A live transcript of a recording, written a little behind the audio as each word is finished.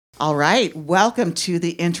All right. Welcome to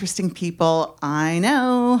the Interesting People I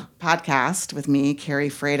Know podcast with me, Carrie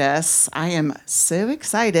Freitas. I am so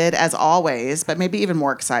excited, as always, but maybe even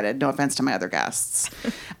more excited, no offense to my other guests,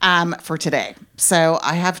 for today. So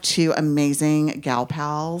I have two amazing gal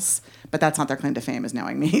pals, but that's not their claim to fame is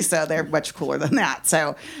knowing me. So they're much cooler than that.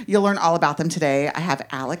 So you'll learn all about them today. I have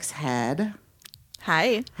Alex Head.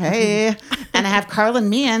 Hi. Hey. And I have Carlin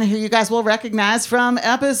Meehan, who you guys will recognize from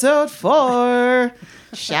episode 4.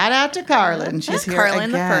 Shout out to Carlin. She's here Carlin,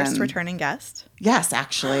 again. the first returning guest. Yes,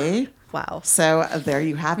 actually. Wow. So there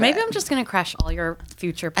you have it. Maybe I'm just going to crash all your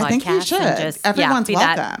future podcasts. I think you should. And just, Everyone's be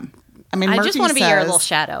welcome. I Murphy just want to be your says- little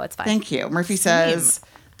shadow. It's fine. Thank you. Murphy says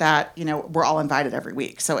that, we're all invited every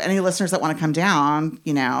week. So any listeners that want to come down,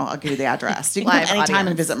 I'll give you the address. You can Live come anytime audience.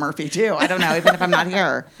 and visit Murphy too. I don't know, even if I'm not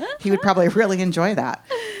here. He would probably really enjoy that.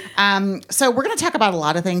 So we're going to talk about a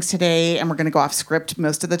lot of things today, and we're going to go off script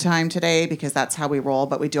most of the time today because that's how we roll.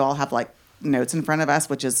 But we do all have notes in front of us,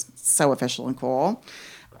 which is so official and cool.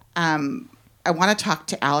 I want to talk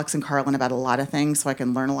to Alex and Carlin about a lot of things so I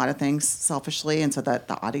can learn a lot of things selfishly and so that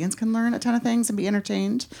the audience can learn a ton of things and be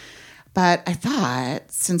entertained. But I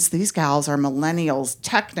thought since these gals are millennials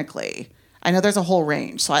technically, I know there's a whole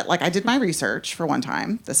range. So I did my research for one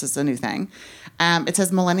time. This is a new thing. It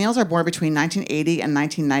says millennials are born between 1980 and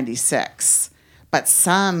 1996. But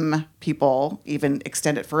some people even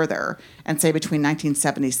extend it further and say between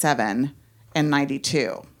 1977 and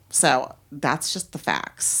 92. So that's just the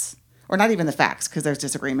facts. Or not even the facts, because there's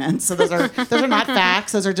disagreements. So those are not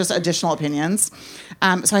facts. Those are just additional opinions.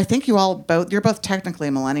 So I think you're both technically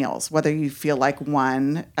millennials, whether you feel like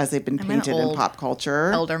one as they've been painted in pop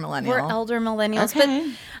culture. Elder millennial. We're elder millennials.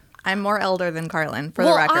 Okay. I'm more elder than Carlin, for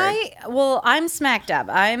the record. I'm smack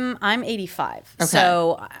dab. I'm 85. Okay.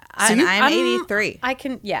 So I'm 83. I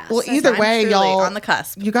can, yeah. Well, So- either I'm way, truly y'all on the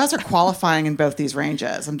cusp. You guys are qualifying in both these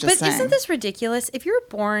ranges. I'm just But saying. isn't this ridiculous? If you were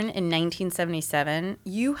born in 1977,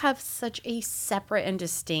 you have such a separate and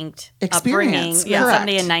distinct upbringing Experience. than Correct.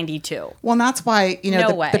 somebody in 92. Well, and that's why,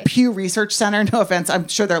 No way. the Pew Research Center, no offense, I'm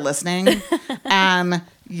sure they're listening.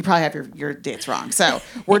 You probably have your dates wrong. So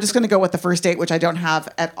we're just going to go with the first date, which I don't have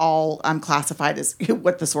at all classified as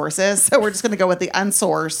what the source is. So we're just going to go with the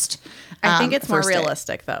unsourced. I think it's more first date.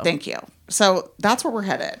 realistic, though. Thank you. So that's where we're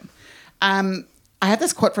headed. I have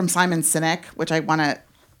this quote from Simon Sinek, which I want to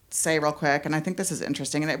say real quick. And I think this is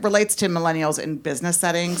interesting. And it relates to millennials in business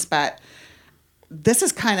settings. But this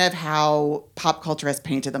is kind of how pop culture has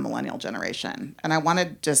painted the millennial generation. And I want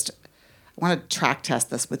to track test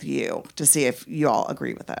this with you to see if you all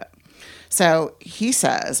agree with it. So he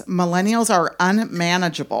says, millennials are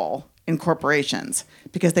unmanageable in corporations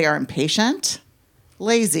because they are impatient,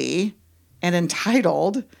 lazy, and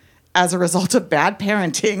entitled as a result of bad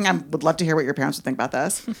parenting. I would love to hear what your parents would think about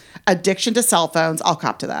this. Addiction to cell phones. I'll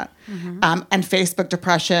cop to that. And Facebook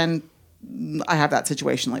depression. I have that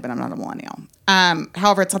situationally, but I'm not a millennial.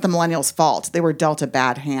 However, it's not the millennials' fault. They were dealt a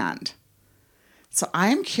bad hand. So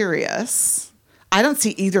I'm curious. I don't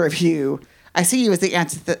see either of you. I see you as the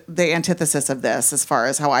antithesis of this as far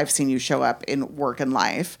as how I've seen you show up in work and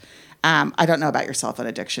life. I don't know about your cell phone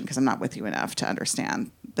addiction because I'm not with you enough to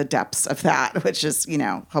understand the depths of that, which is,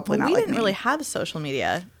 hopefully not like me. We didn't really have social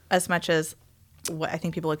media as much as what I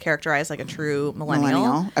think people would characterize like a true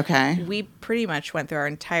millennial. Okay. We pretty much went through our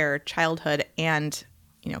entire childhood and,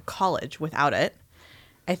 college without it.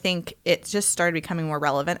 I think it just started becoming more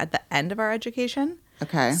relevant at the end of our education.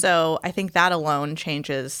 Okay. So I think that alone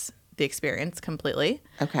changes the experience completely.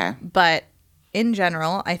 Okay. But in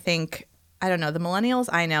general, I think, I don't know, the millennials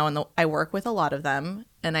I know, and I work with a lot of them,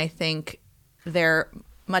 and I think they're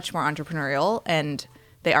much more entrepreneurial and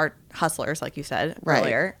they are hustlers, like you said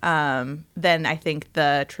earlier, than I think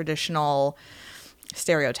the traditional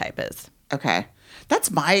stereotype is. Okay.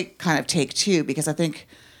 That's my kind of take too, because I think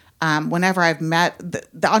whenever I've met, the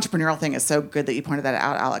entrepreneurial thing is so good that you pointed that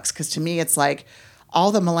out, Alex, because to me it's like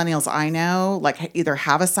all the millennials I know like either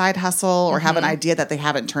have a side hustle or have an idea that they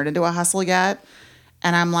haven't turned into a hustle yet.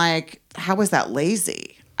 And I'm like, how is that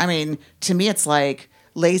lazy? I mean, to me it's like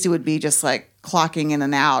lazy would be just like clocking in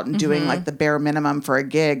and out and doing like the bare minimum for a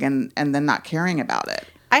gig and then not caring about it.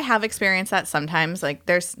 I have experienced that sometimes. Like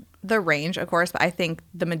there's the range, of course, but I think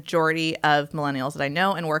the majority of millennials that I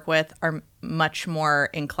know and work with are much more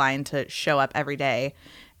inclined to show up every day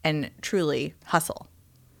and truly hustle.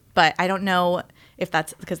 But I don't know if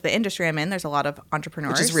that's because the industry I'm in, there's a lot of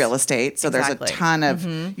entrepreneurs. Which is real estate. So Exactly. there's a ton of,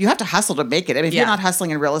 you have to hustle to make it. I mean, if you're not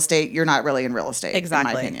hustling in real estate, you're not really in real estate,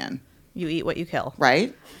 Exactly. in my opinion. You eat what you kill.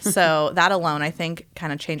 Right? So that alone, I think,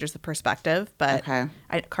 kind of changes the perspective. But Okay.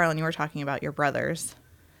 Carlin, you were talking about your brothers.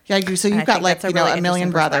 Yeah, so I you've got think like, that's a really a million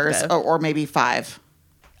interesting brothers perspective. or maybe 5.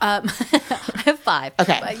 I have 5.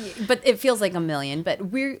 Okay. But it feels like a million. But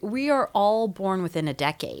we are all born within a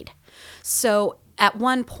decade. So at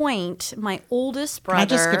one point, my oldest brother.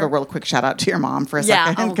 Can I just give a real quick shout out to your mom for a Yeah,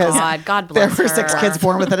 second? oh God, God bless there were 6 her. kids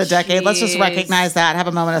born within a decade. Let's just Jeez. recognize that. Have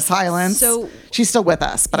a moment of silence. So- she's still with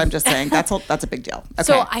us, but I'm just saying that's a big deal. Okay.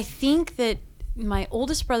 So I think that my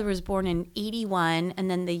oldest brother was born in 81, and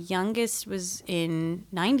then the youngest was in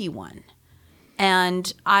 91.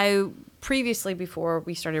 And I previously, before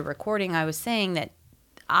we started recording, I was saying that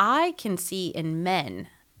I can see in men,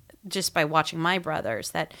 just by watching my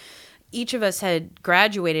brothers, that each of us had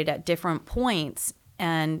graduated at different points,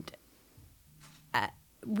 and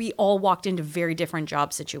we all walked into very different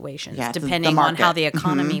job situations, Yeah, the depending on how market. the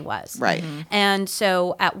economy was. Right. And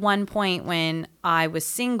so at one point when I was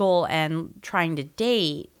single and trying to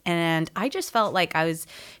date, and I just felt like I was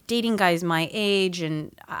dating guys my age,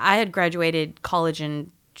 and I had graduated college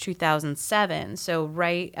in 2007. So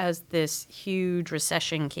right as this huge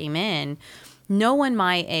recession came in, no one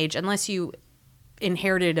my age, unless you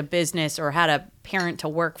inherited a business or had a parent to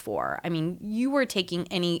work for, I mean, you were taking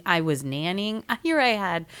I was nannying. Here I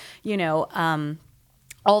had,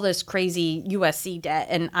 all this crazy USC debt,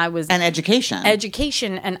 and I was And education.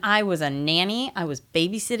 and I was a nanny. I was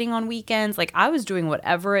babysitting on weekends. Like, I was doing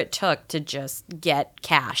whatever it took to just get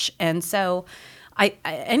cash. And so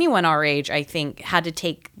anyone our age, I think, had to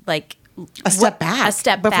take like a step back. a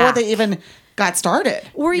step before back. they even got started.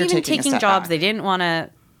 or You're even taking a taking step jobs back. they didn't want to,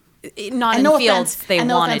 not And in no fields offense, they and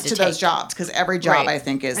no wanted offense to to take. those jobs, because every job Right. I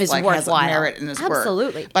think is Is like has worthwhile. merit in its worth.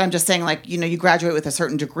 Absolutely. But I'm just saying, like, you graduate with a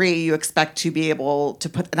certain degree, you expect to be able to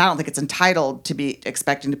put, and I don't think it's entitled to be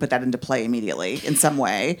expecting to put that into play immediately in some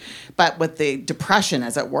way. But with the depression,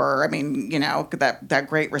 as it were, I mean, that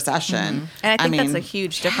Great Recession. And I think that's a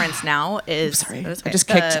huge difference now is Sorry, it was I just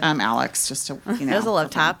the- kicked Alex just to It was a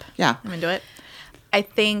love tap. Yeah. I'm into it. I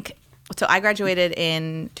think so. I graduated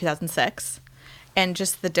in 2006, and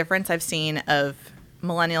just the difference I've seen of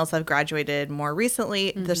millennials have graduated more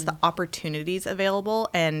recently, just the opportunities available,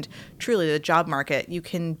 and truly the job market, you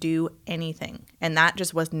can do anything. And that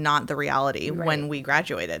just was not the reality when we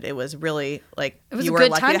graduated. It was really like It was you a were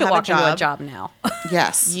good lucky time to have walk a job. into a job now.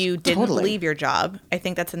 Yes. You didn't totally. leave your job. I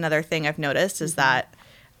think that's another thing I've noticed is that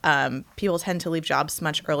people tend to leave jobs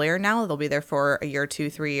much earlier now. They'll be there for a year, 2,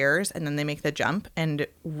 3 years, and then they make the jump. And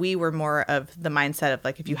we were more of the mindset of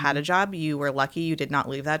like, if you had a job, you were lucky you did not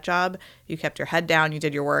leave that job. You kept your head down, you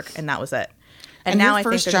did your work, and that was it. And now your I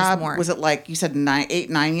first think there's job, more. was it like you said 8,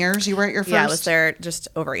 9 years you were at your first? Yeah, I was there just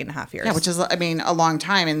over 8.5 years. Yeah, which is, I mean, a long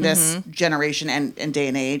time in this generation and day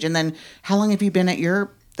and age. And then how long have you been at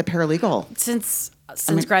the paralegal? Since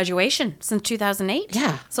graduation, since 2008.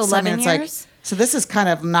 Yeah. So I 11 mean, years. So this is kind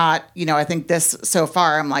of not, I think this so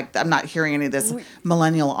far, I'm not hearing any of this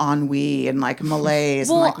millennial ennui and like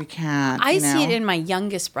malaise and like we can't. I see it in my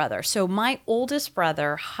youngest brother. So my oldest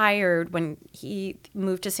brother hired, when he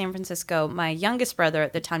moved to San Francisco, my youngest brother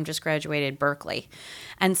at the time just graduated Berkeley.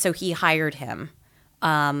 And so he hired him.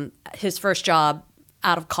 His first job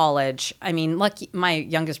out of college. I mean, lucky, my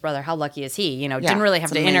youngest brother, how lucky is he? Didn't really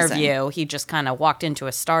have it's to amazing. interview. He just kind of walked into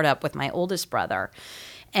a startup with my oldest brother.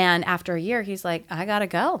 And after a year, he's like, I got to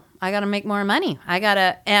go. I got to make more money.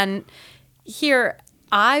 And here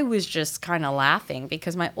I was just kind of laughing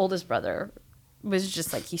because my oldest brother was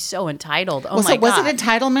just like, he's so entitled. Oh, my God. Was it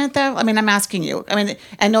entitlement though? I mean, I'm asking you. I mean,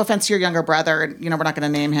 and no offense to your younger brother, and we're not going to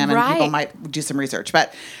name him, and people Right. might do some research.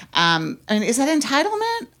 But I mean, is that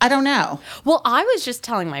entitlement? I don't know. Well, I was just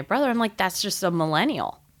telling my brother, I'm like, that's just a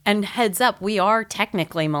millennial. And heads up, we are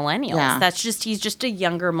technically millennials. Yeah. He's just a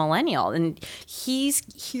younger millennial. And he's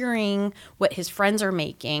hearing what his friends are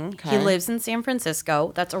making. He Okay. lives in San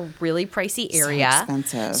Francisco. That's a really pricey area.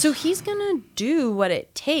 expensive. So he's going to do what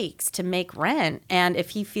it takes to make rent. And if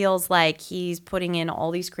he feels like he's putting in all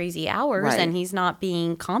these crazy hours Right. and he's not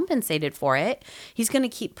being compensated for it, he's going to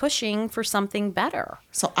keep pushing for something better.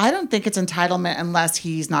 So I don't think it's entitlement unless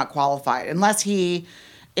he's not qualified. Unless he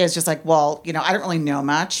is just like, well, I don't really know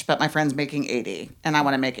much, but my friend's making 80 and I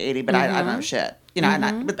want to make 80, but I don't know shit.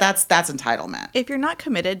 But that's entitlement. if you're not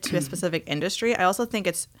committed to a specific industry, I also think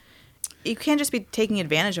you can't just be taking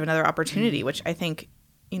advantage of another opportunity, which I think,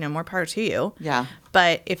 more power to you. Yeah.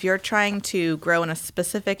 But if you're trying to grow in a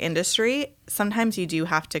specific industry, sometimes you do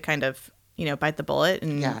have to kind of, bite the bullet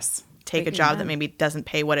and Yes. take a job that maybe doesn't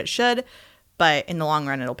pay what it should, but in the long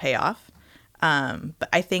run, it'll pay off. But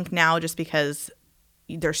I think now, just because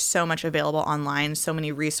there's so much available online, so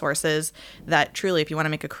many resources, that truly, if you want to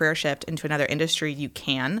make a career shift into another industry, you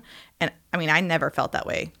can. And I mean, I never felt that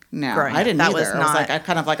way. No, growing I up. didn't That either. was I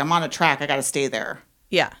was like, I'm on a track. I got to stay there.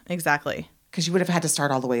 Yeah, exactly. because you would have had to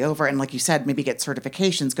start all the way over. And like you said, maybe get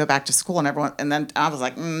certifications, go back to school and everyone. And then I was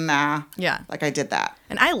like, nah. Yeah. Like I did that.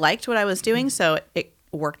 And I liked what I was doing, so it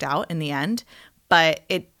worked out in the end. But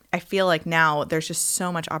I feel like now there's just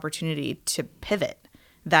so much opportunity to pivot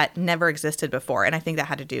that never existed before. And I think that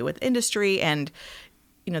had to do with industry and,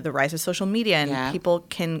 you know, the rise of social media, and people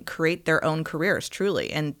can create their own careers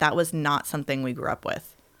truly. And that was not something we grew up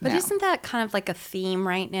with. But isn't that kind of like a theme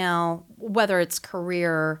right now, whether it's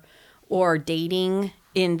career or dating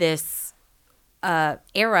in this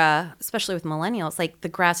era, especially with millennials? Like the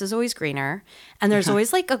grass is always greener, and there's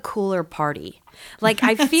always like a cooler party. Like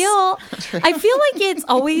I feel like it's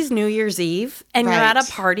always New Year's Eve, and you're at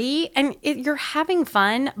a party, and you're having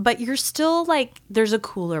fun, but you're still like, there's a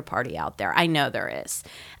cooler party out there. I know there is,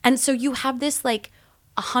 and so you have this like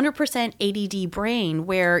 100% ADD brain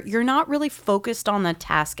where you're not really focused on the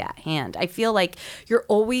task at hand. I feel like you're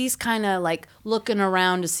always kind of like looking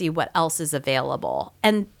around to see what else is available.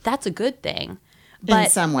 And that's a good thing. But in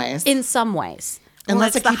some ways.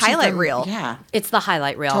 Unless it's the highlight reel. Yeah. It's the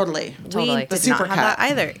highlight reel. Totally. We The did super not have cut.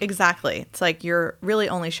 that either. Exactly. It's like you're really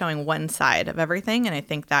only showing one side of everything. And I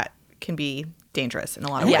think that can be dangerous in a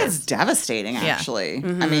lot of I think ways. it's devastating, actually.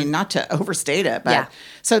 Mm-hmm. I mean, not to overstate it, but Yeah.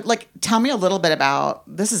 so like, tell me a little bit about,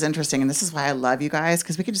 this is interesting, and this is why I love you guys,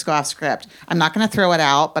 because we can just go off script. I'm not going to throw it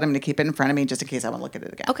out, but I'm going to keep it in front of me just in case I want to look at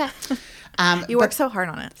it again. Okay. You worked so hard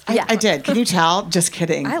on it. I did. Can you tell? Just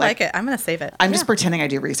kidding. I like it. I'm going to save it. I'm just pretending I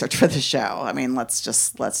do research for the show. I mean,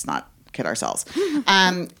 let's not kid ourselves.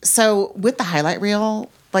 So with the highlight reel,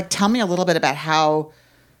 like, tell me a little bit about how,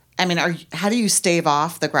 I mean, how do you stave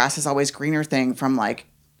off the grass is always greener thing from like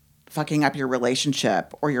fucking up your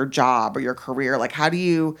relationship or your job or your career? Like, how do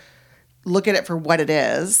you look at it for what it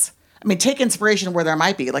is? I mean, take inspiration where there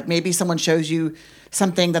might be. Like, maybe someone shows you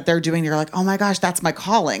something that they're doing. You're like, oh my gosh, that's my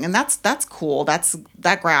calling. And that's cool.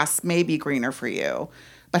 That grass may be greener for you.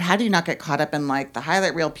 But how do you not get caught up in like the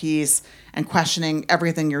highlight reel piece and questioning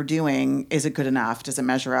everything you're doing? Is it good enough? Does it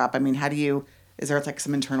measure up? I mean, is there like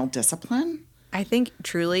some internal discipline? I think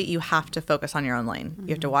truly you have to focus on your own lane.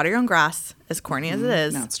 You have to water your own grass, as corny as it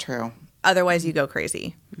is. No, it's true. Otherwise, you go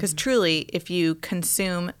crazy. Because truly, if you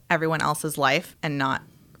consume everyone else's life and not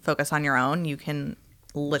focus on your own, you can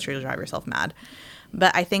literally drive yourself mad.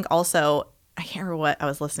 But I think also, I can't remember what I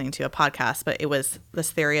was listening to, a podcast, but it was this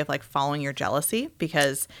theory of like following your jealousy.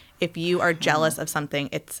 Because if you are jealous of something,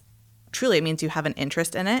 it means you have an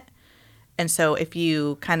interest in it. And so if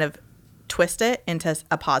you kind of twist it into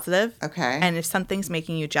a positive. Okay. And if something's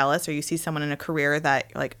making you jealous, or you see someone in a career that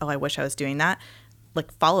you're like, oh, I wish I was doing that,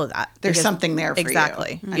 like follow that. There's something there for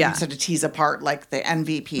exactly. you. And Yeah. so to tease apart like the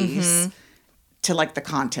envy piece to like the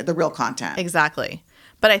content, the real content. Exactly.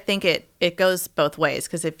 But I think it goes both ways,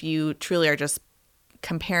 because if you truly are just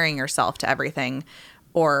comparing yourself to everything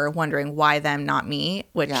or wondering why them, not me,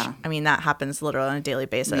 which I mean, that happens literally on a daily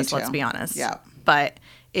basis, let's be honest. Yeah. But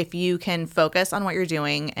if you can focus on what you're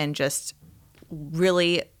doing and just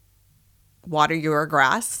really water your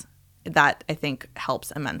grass, that I think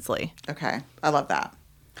helps immensely. Okay. I love that.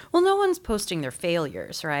 Well, no one's posting their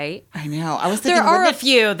failures, right? I know. I was thinking There are wouldn't a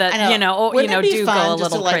few that, I know. Wouldn't it be do fun go a just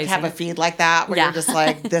little to like crazy. have a feed like that where Yeah. you're just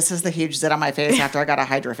like, this is the huge zit on my face after I got a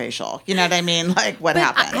hydrofacial. You know what I mean? Like, what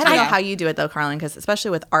happened? I don't know how you do it though, Carlin, because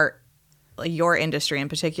especially with art, like your industry in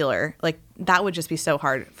particular, like that would just be so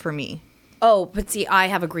hard for me. Oh, but see, I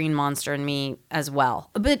have a green monster in me as well.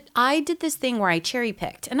 But I did this thing where I cherry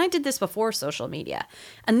picked, and I did this before social media.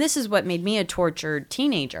 And this is what made me a tortured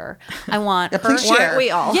teenager. I want her. please share. Weren't we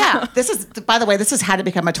all? Yeah. This is, by the way, this is how to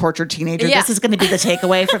become a tortured teenager. Yeah. This is going to be the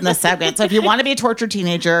takeaway from this segment. So if you want to be a tortured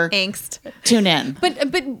teenager, Angst. tune in. But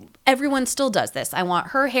everyone still does this. I want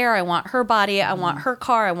her hair. I want her body. I want her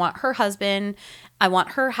car. I want her husband. I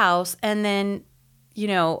want her house. And then, you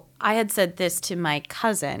know, I had said this to my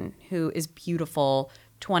cousin, who is beautiful,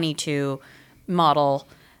 22, model,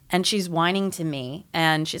 and she's whining to me,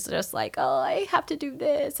 and she's just like, "Oh, I have to do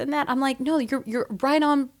this and that." I'm like, "No, you're right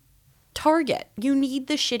on target. You need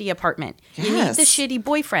the shitty apartment. You need Yes. the shitty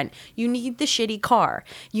boyfriend. You need the shitty car.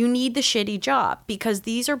 You need the shitty job, because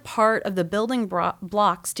these are part of the building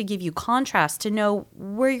blocks to give you contrast to know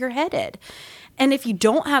where you're headed." And if you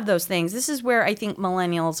don't have those things, this is where I think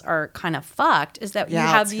millennials are kind of fucked, is that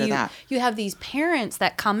Yeah, let's hear that. you have these parents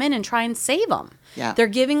that come in and try and save them. Yeah. They're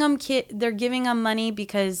giving them money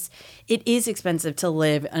because it is expensive to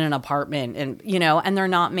live in an apartment, and and they're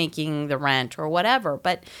not making the rent or whatever.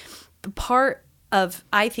 But the part of,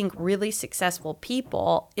 I think, really successful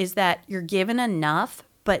people is that you're given enough.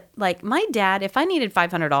 But like my dad, if I needed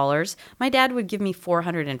 $500, my dad would give me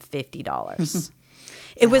 $450.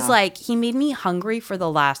 It was like he made me hungry for the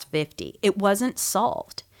last 50. It wasn't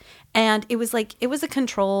solved. And it was a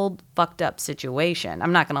controlled, fucked up situation.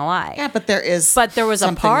 I'm not going to lie. Yeah, but there was a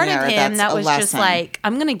something part of there him that's that a was just lesson. like,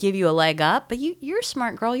 I'm going to give you a leg up, but you're a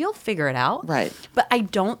smart girl. You'll figure it out. Right. But I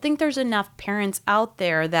don't think there's enough parents out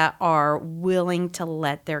there that are willing to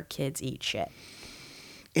let their kids eat shit.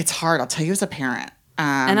 It's hard. I'll tell you as a parent.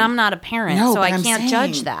 And I'm not a parent, No, so but I I'm can't saying-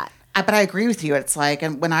 judge that. But I agree with you. It's like,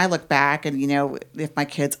 and when I look back and, if my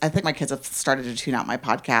kids, I think my kids have started to tune out my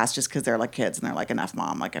podcast just because they're like kids and they're like, enough,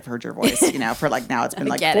 mom. Like, I've heard your voice, for like now it's been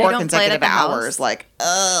like get it. 4 Don't play it consecutive at the house. hours. Like,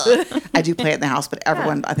 ugh. I do play it in the house, but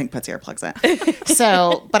everyone, I think, puts earplugs in.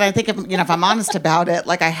 So, but I think, if I'm honest about it,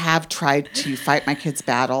 like I have tried to fight my kids'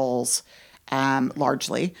 battles.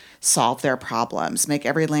 Largely solve their problems, make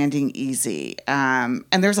every landing easy. And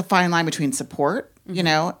there's a fine line between support,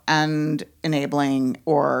 and enabling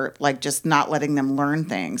or like just not letting them learn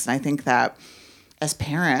things. And I think that as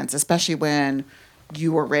parents, especially when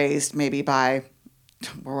you were raised maybe by,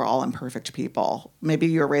 we're all imperfect people. Maybe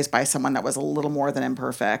you were raised by someone that was a little more than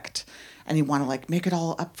imperfect and you want to like make it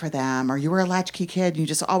all up for them, or you were a latchkey kid and you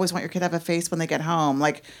just always want your kid to have a face when they get home.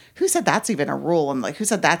 Like, who said that's even a rule? And like, who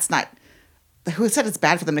said it's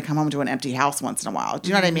bad for them to come home to an empty house once in a while? Do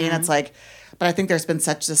you know what I mean? It's like, but I think there's been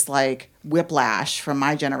such this like whiplash from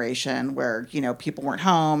my generation where, people weren't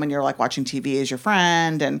home and you're like watching TV as your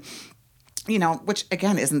friend and, which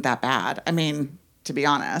again, isn't that bad. I mean, to be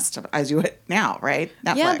honest, I do it now, right?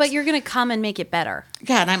 Netflix. Yeah, but you're going to come and make it better.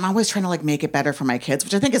 Yeah, and I'm always trying to like make it better for my kids,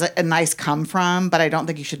 which I think is a nice come from, but I don't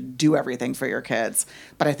think you should do everything for your kids.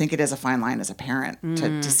 But I think it is a fine line as a parent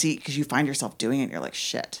to see, because you find yourself doing it and you're like,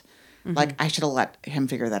 shit. Like, I should have let him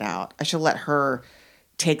figure that out. I should have let her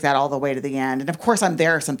take that all the way to the end. And of course, I'm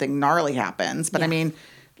there if something gnarly happens. But I mean,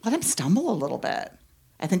 let him stumble a little bit.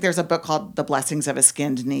 I think there's a book called The Blessings of a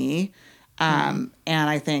Skinned Knee. And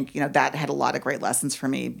I think, that had a lot of great lessons for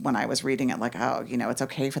me when I was reading it. Like, oh, it's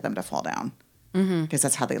okay for them to fall down because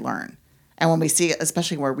that's how they learn. And when we see,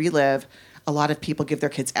 especially where we live, a lot of people give their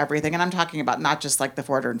kids everything. And I'm talking about not just like the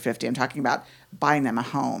 450. I'm talking about buying them a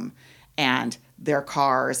home and their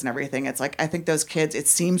cars and everything. It's like, I think those kids, it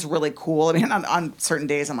seems really cool. I mean, on certain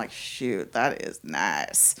days, I'm like, shoot, that is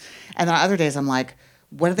nice. And then on other days, I'm like,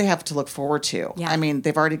 what do they have to look forward to? Yeah. I mean,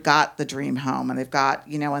 they've already got the dream home and they've got,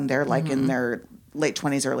 and they're like in their late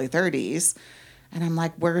 20s, early 30s. And I'm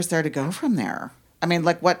like, where's there to go from there? I mean,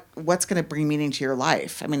 like what's going to bring meaning to your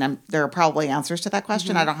life? I mean, there are probably answers to that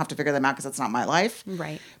question. I don't have to figure them out because it's not my life.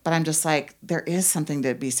 Right. But I'm just like, there is something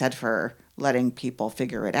to be said for letting people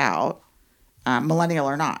figure it out, millennial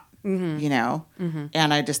or not,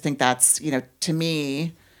 And I just think that's, to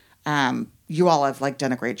me, you all have like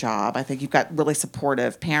done a great job. I think you've got really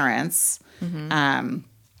supportive parents,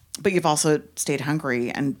 but you've also stayed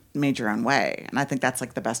hungry and made your own way. And I think that's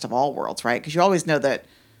like the best of all worlds, right? Because you always know that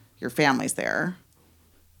your family's there.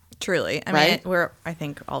 Truly. I Right? mean, we're, I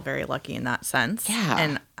think, all very lucky in that sense. Yeah.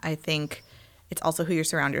 And I think it's also who you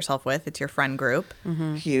surround yourself with. It's your friend group.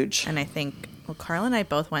 Huge. And I think, well, Carla and I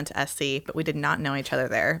both went to SC, but we did not know each other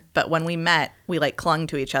there. But when we met, we like clung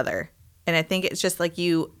to each other. And I think it's just like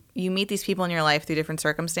you meet these people in your life through different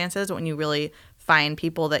circumstances, but when you really find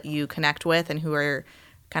people that you connect with and who are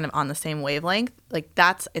kind of on the same wavelength, like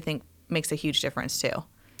that's, I think, makes a huge difference too.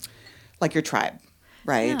 Like your tribe,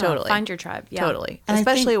 right? Yeah, Totally. Find your tribe. Yeah. Totally. And I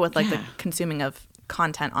especially think- with like yeah. the consuming of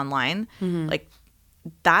content online, like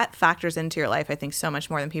that factors into your life, I think, so much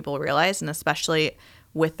more than people realize. And especially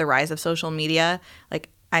with the rise of social media, like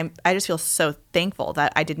I just feel so thankful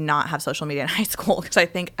that I did not have social media in high school because I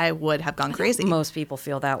think I would have gone crazy. Most people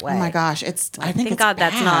feel that way. Oh my gosh, I think thank it's God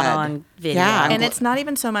that's not bad. on video. Yeah, And it's not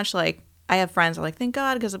even so much like I have friends who are like, thank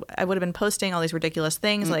God, because I would have been posting all these ridiculous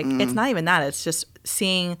things. Like, it's not even that. It's just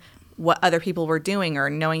seeing what other people were doing or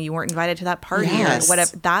knowing you weren't invited to that party Yes. or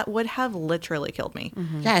whatever. That would have literally killed me.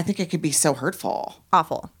 yeah, I think it could be so hurtful.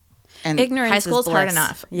 Awful. And Ignorance High school is is hard bliss.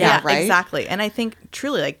 enough. Yeah. right? Exactly. And I think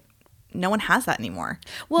truly, like, no one has that anymore.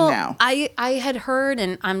 Well, No. I had heard,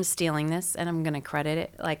 and I'm stealing this, and I'm going to credit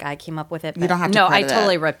it. Like, I came up with it. You but don't have to No, I credit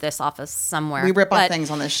totally it. ripped this off of somewhere. We rip off But- things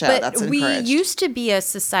on this show. But That's we encouraged. used to be a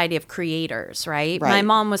society of creators, right? Right. My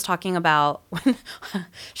mom was talking about when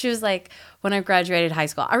she was like, when I graduated high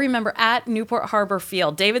school, I remember at Newport Harbor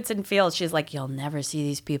Field, Davidson Field, she's like, you'll never see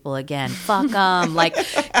these people again. Fuck them. Like,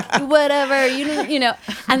 whatever, you know.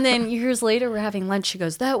 And then years later, we're having lunch. She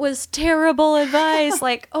goes, that was terrible advice.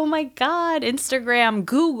 Like, oh my God, Instagram,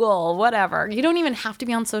 Google, whatever. You don't even have to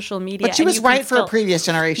be on social media. But she and was you can right for a still- previous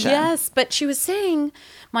generation. Yes, but she was saying,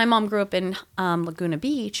 my mom grew up in Laguna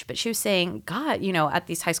Beach, but she was saying, God, at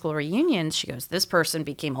these high school reunions, she goes, this person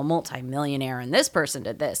became a multimillionaire and this person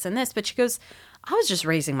did this and this. But she goes, I was just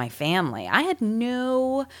raising my family. I had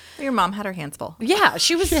no. Your mom had her hands full. Yeah,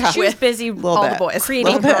 she was busy all the boys.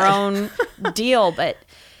 creating her own deal, but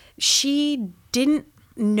she didn't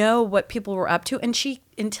know what people were up to, and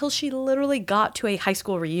until she literally got to a high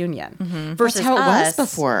school reunion. Versus That's how it us, was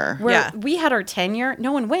before. where we had our tenure,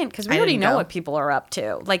 no one went because we already know what people are up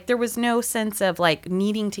to. Like there was no sense of like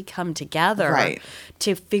needing to come together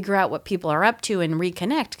to figure out what people are up to and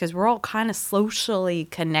reconnect because we're all kind of socially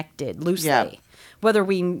connected loosely. Yeah. Whether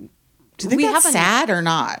we Do you think that's sad or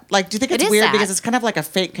not? Like, do you think it's It is weird sad. because it's kind of like a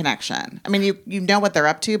fake connection? I mean, you know what they're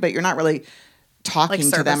up to, but you're not really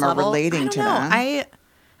talking to them or relating to them.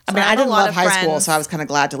 I mean, I didn't love high school, so I was kind of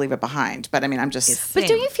glad to leave it behind. But I mean, I'm just. But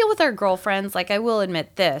don't you feel with our girlfriends, like I will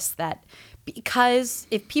admit this, that because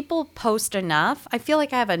if people post enough, I feel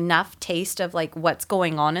like I have enough taste of like what's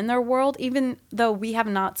going on in their world, even though we have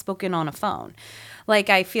not spoken on a phone. Like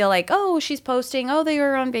I feel like, oh, she's posting, oh, they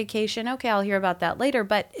were on vacation. Okay, I'll hear about that later.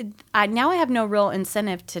 But now I have no real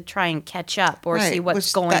incentive to try and catch up or see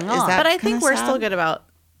what's going on. But I think we're still good about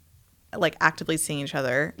like actively seeing each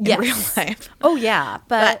other in real life. Oh yeah,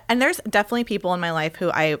 and there's definitely people in my life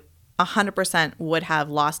who I 100% would have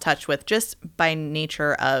lost touch with just by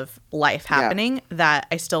nature of life happening that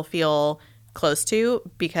I still feel close to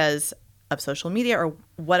because of social media or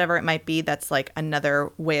whatever it might be. That's like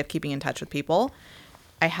another way of keeping in touch with people.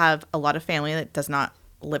 I have a lot of family that does not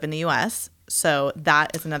live in the US, so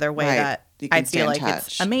that is another way that I feel like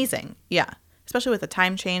it's amazing. Yeah. Especially with the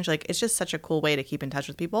time change, like it's just such a cool way to keep in touch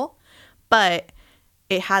with people. But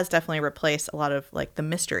it has definitely replaced a lot of like the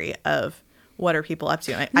mystery of what are people up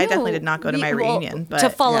to. I definitely did not go to my reunion. But to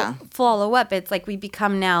follow up, it's like we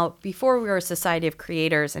become now, before we were a society of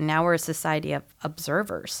creators and now we're a society of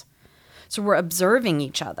observers. So we're observing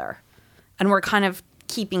each other and we're kind of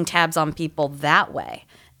keeping tabs on people that way.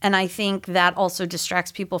 And I think that also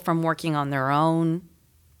distracts people from working on their own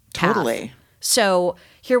path. Totally. So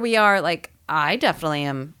here we are, like I definitely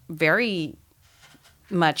am very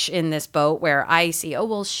much in this boat where I see, oh,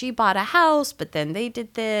 well, she bought a house, but then they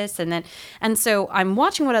did this. And so I'm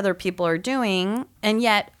watching what other people are doing. And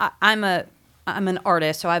yet I'm an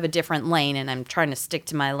artist, so I have a different lane and I'm trying to stick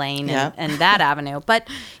to my lane and that avenue. But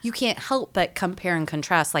you can't help but compare and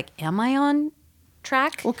contrast. Like, am I on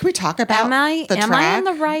track? Well, can we talk about am I in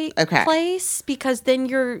the right Okay. place? Because then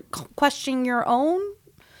you're questioning your own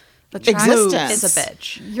existence. Is a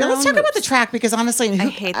bitch. Yeah, let's talk about the track because honestly, I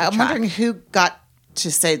hate the I'm track. wondering who got to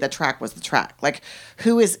say the track was the track. Like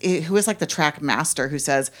who is like the track master who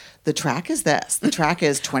says the track is this. The track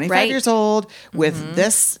is 25 years old with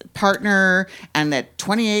this partner, and at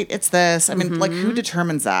 28 it's this. I mean, like who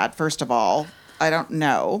determines that? First of all, I don't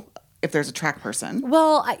know if there's a track person.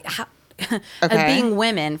 Well, as being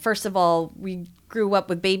women, first of all, we grew up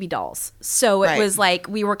with baby dolls. So it was like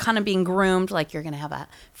we were kind of being groomed, like you're going to have a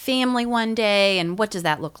family one day, and what does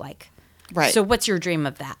that look like? Right. So what's your dream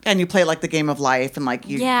of that? And you play like the game of life, and like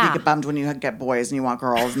you get bummed when you get boys and you want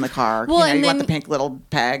girls in the car. Well, you want the pink little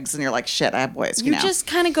pegs, and you're like, shit, I have boys. You just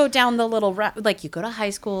kind of go down the little like you go to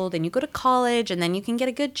high school, then you go to college, and then you can get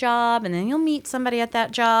a good job, and then you'll meet somebody at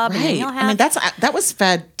that job, and then you'll have. I mean, that was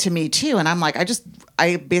fed to me too, and I'm like,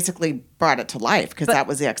 I basically brought it to life because that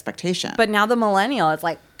was the expectation. But now the millennial is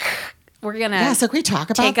like, we're gonna so can we talk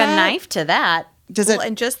about take a knife to that?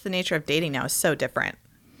 And just the nature of dating now is so different.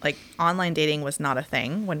 Like online dating was not a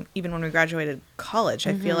thing even when we graduated college.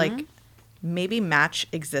 I feel like maybe Match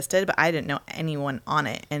existed, but I didn't know anyone on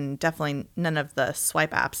it, and definitely none of the swipe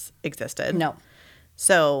apps existed. No.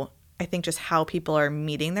 So I think just how people are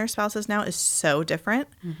meeting their spouses now is so different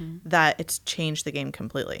that it's changed the game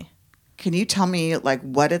completely. Can you tell me like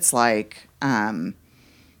what it's like?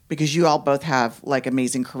 Because you all both have like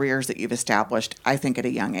amazing careers that you've established, I think, at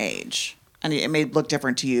a young age. And it may look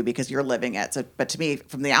different to you because you're living it. So, but to me,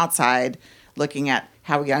 from the outside, looking at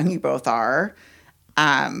how young you both are,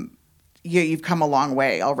 you've come a long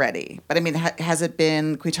way already. But I mean, has it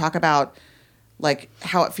been? Can we talk about like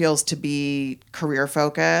how it feels to be career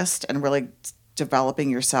focused and really developing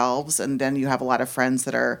yourselves? And then you have a lot of friends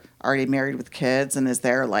that are already married with kids. And is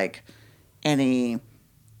there like any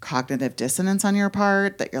cognitive dissonance on your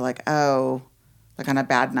part that you're like, oh, like on a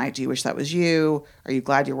bad night, do you wish that was you? Are you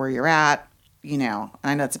glad you're where you're at? You know,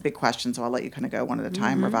 and I know it's a big question, so I'll let you kind of go one at a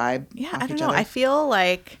time or vibe. Yeah, I don't know. I feel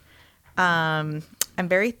like I'm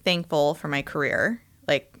very thankful for my career.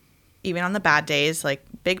 Like, even on the bad days, like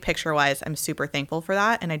big picture wise, I'm super thankful for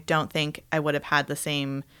that. And I don't think I would have had the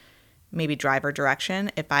same maybe drive or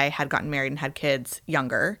direction if I had gotten married and had kids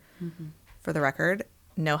younger. For the record,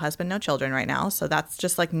 no husband, no children right now. So that's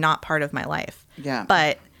just like not part of my life. Yeah.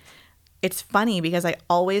 But it's funny because I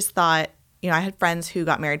always thought I had friends who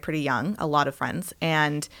got married pretty young, a lot of friends,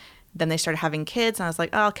 and then they started having kids, and I was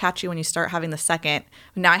like, oh, I'll catch you when you start having the second.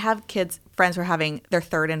 Now I have friends who are having their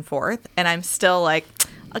third and fourth, and I'm still like,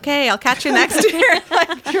 okay, I'll catch you next year.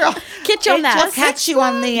 Catch you on that. I'll catch you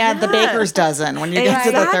on the baker's dozen when you get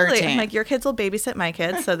to the 13th. I'm like, your kids will babysit my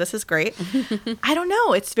kids, so this is great. I don't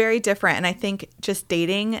know. It's very different. And I think just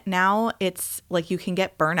dating now, it's like you can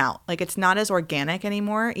get burnout. Like it's not as organic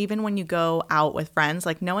anymore. Even when you go out with friends,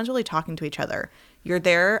 like no one's really talking to each other. You're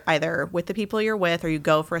there either with the people you're with or you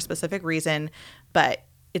go for a specific reason, but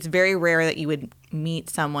it's very rare that you would meet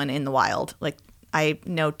someone in the wild. Like I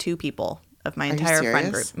know 2 people of my entire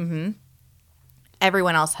friend group. Mm-hmm.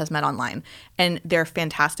 Everyone else has met online, and they're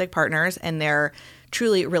fantastic partners, and they're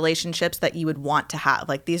truly relationships that you would want to have.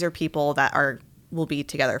 Like these are people that will be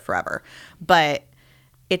together forever, but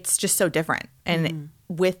it's just so different. And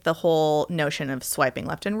with the whole notion of swiping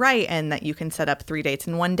left and right, and that you can set up 3 dates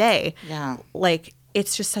in one day, like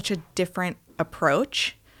it's just such a different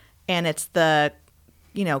approach, and it's the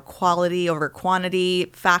quality over quantity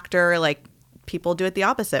factor. Like people do it the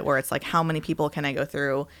opposite, where it's like, how many people can I go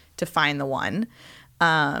through to find the one?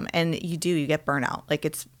 And you get burnout. Like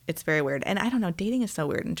it's very weird. And I don't know, dating is so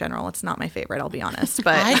weird in general. It's not my favorite, I'll be honest.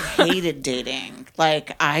 But I hated dating.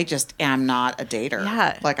 Like I just am not a dater.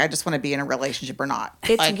 Yeah. Like I just want to be in a relationship or not.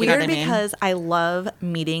 It's like, weird because I love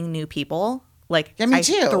meeting new people. Like me I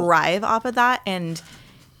too. thrive off of that. And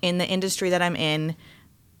in the industry that I'm in,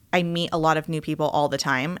 I meet a lot of new people all the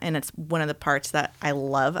time. And it's one of the parts that I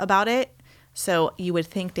love about it. So you would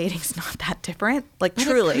think dating's not that different, like but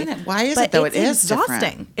truly. Why is it though? It is exhausting.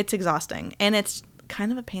 Different. It's exhausting, and it's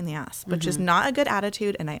kind of a pain in the ass, which is not a good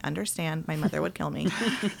attitude. And I understand my mother would kill me,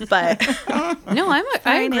 but no,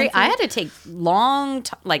 I agree. I had to take long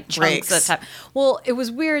chunks breaks of time. Well, it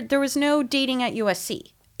was weird. There was no dating at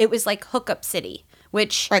USC. It was like hookup city,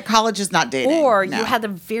 which college is not dating. Or you had a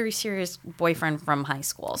very serious boyfriend from high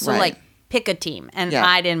school, so like. Pick a team, and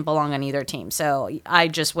I didn't belong on either team, so I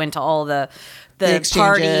just went to all the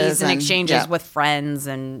parties and exchanges with friends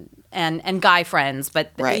and guy friends,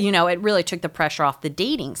 but it really took the pressure off the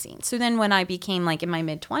dating scene. So then when I became like in my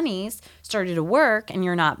mid-20s, started to work, and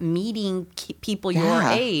you're not meeting people your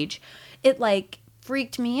age, it like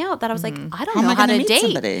freaked me out that I was like, I don't know how to date.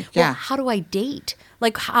 Somebody? Well, how do I date?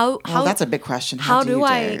 Like how that's a big question. How do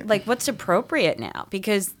I like what's appropriate now?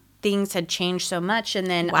 Because things had changed so much, and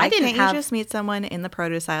then Why can't you just meet someone in the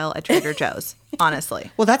produce aisle at Trader Joe's?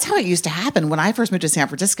 Honestly, well, that's how it used to happen when I first moved to San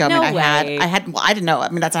Francisco. I didn't know. I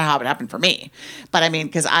mean, that's not how it happened for me, but I mean,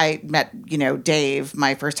 because I met Dave,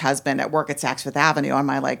 my first husband, at work at Saks Fifth Avenue on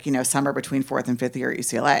my summer between 4th and 5th year at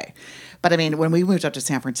UCLA. But I mean, when we moved up to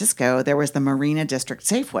San Francisco, there was the Marina District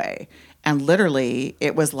Safeway. And literally,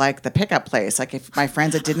 it was like the pickup place. Like if my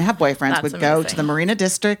friends that didn't have boyfriends would go to the Marina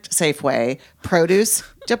District Safeway produce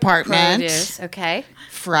department. Okay.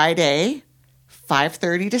 Friday,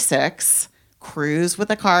 5:30 to 6, cruise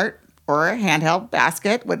with a cart or a handheld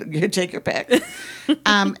basket. You take your pick.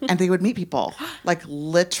 And they would meet people. Like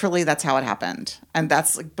literally, that's how it happened. And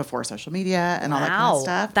that's like before social media and all that kind of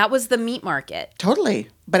stuff. That was the meat market. Totally.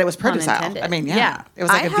 But it was produce aisle. I mean, yeah. It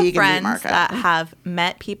was like a vegan meat market. That have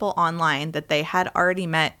met people online that they had already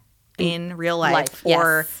met in real life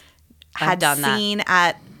or had seen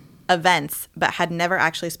at events, but had never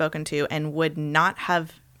actually spoken to, and would not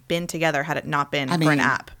have been together had it not been for an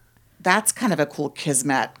app. That's kind of a cool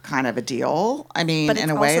kismet kind of a deal. I mean, but in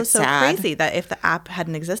a way, it's so sad. crazy that if the app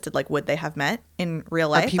hadn't existed, like, would they have met in real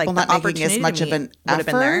life? Are people like, not making as much of an effort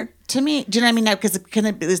been there. To me? Do you know what I mean? Now, because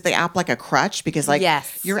is the app like a crutch? Because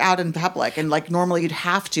you're out in public, and like normally you'd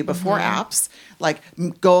have to before apps, like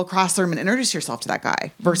go across the room and introduce yourself to that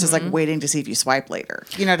guy versus like waiting to see if you swipe later.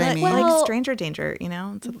 You know what I mean? Like stranger danger,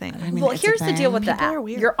 it's a thing. I mean, well, here's the deal with the People app. are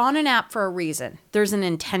weird. You're on an app for a reason. There's an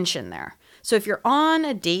intention there. So if you're on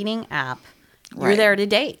a dating app, you're there to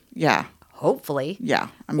date. Yeah. Hopefully. Yeah.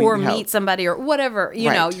 I mean, or meet somebody or whatever.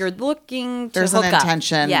 You know, you're looking to There's hook an up.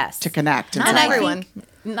 intention to connect. Not everyone.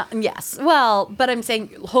 Yes. Well, but I'm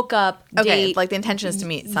saying hook up, date. Like the intention is to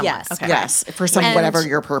meet someone. Yes. Okay. Yes. For whatever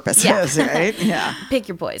your purpose is, right? Yeah. Pick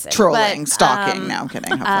your poison. Trolling, stalking. No, I'm kidding.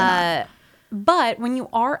 Hopefully not. But when you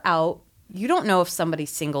are out, you don't know if somebody's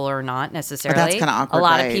single or not necessarily. That's kind of awkward. A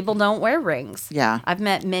lot of people don't wear rings. Yeah. I've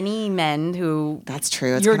met many men who. That's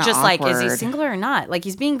true. It's you're kinda just awkward. like, is he single or not? Like,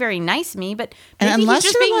 he's being very nice to me, but maybe and unless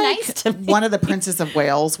he's just you're being like nice to me. one of the princes of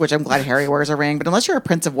Wales, which I'm glad Harry wears a ring, but unless you're a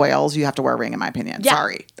prince of Wales, you have to wear a ring, in my opinion. Yeah.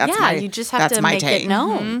 Sorry. You just have to make take. it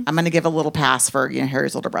known. I'm going to give a little pass for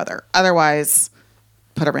Harry's older brother. Otherwise,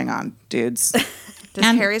 put a ring on, dudes. Does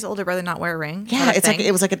And- Harry's older brother not wear a ring? Is Yeah, that a it's like thing?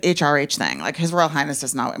 it was like an HRH thing. Like His Royal Highness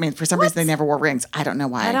does not. I mean, for some reason they never wore rings. I don't know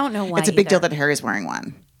why. I don't know why It's a big deal either. that Harry's wearing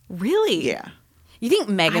one. Really? Yeah. You think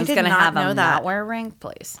Megan's did gonna not have know him that. not wear a ring?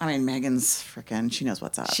 Please. I mean, Megan's freaking. She knows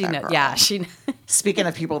what's up. She that know. girl. Yeah, she. Speaking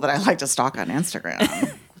of people that I like to stalk on Instagram,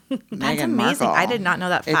 That's Meghan amazing. Markle, I did not know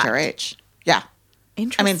that fact. HRH. Yeah. I mean,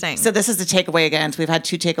 Interesting. so this is the takeaway again. So we've had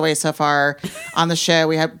 2 takeaways so far on the show.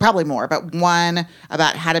 We had probably more, but one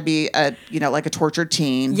about how to be a, like a tortured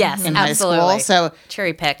teen Yes, in high absolutely. school. So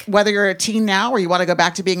Cherry pick. whether you're a teen now or you want to go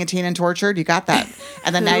back to being a teen and tortured, you got that.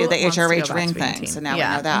 And then now Who you the wants to go HRH back ring to being a thing. teen? So now Yeah.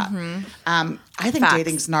 we know that. I think Facts.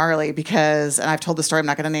 dating's gnarly because, and I've told the story, I'm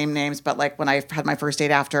not going to name names, but like when I had my first date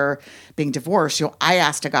after being divorced, I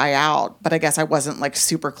asked a guy out, but I guess I wasn't like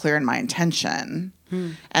super clear in my intention.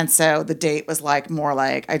 And so the date was like more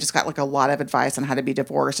like I just got like a lot of advice on how to be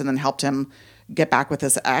divorced and then helped him get back with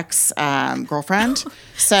his ex girlfriend.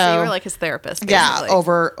 So you were like his therapist, basically. Yeah,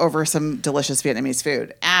 over some delicious Vietnamese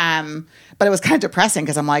food. But it was kind of depressing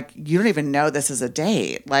because I'm like, you don't even know this is a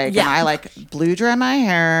date. Like, Yeah. and I like blew dry my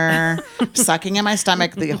hair, sucking in my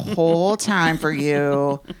stomach the whole time for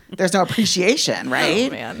you. There's no appreciation, right?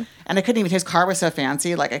 Oh, man. And I couldn't even. His car was so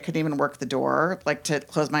fancy, like I couldn't even work the door, like to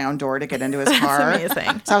close my own door to get into his car.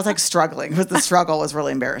 amazing. So I was like struggling. The struggle was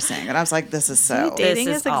really embarrassing, and I was like, this is so. Dating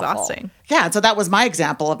This is is awful. exhausting. Yeah, so that was my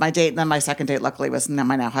example of my date. And then my second date, luckily, was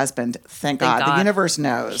my now husband. Thank God. The God. universe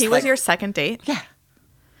knows. He was your second date? Yeah.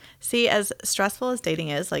 See, as stressful as dating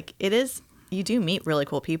is, like it is, you do meet really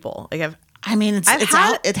cool people. Like I mean, I've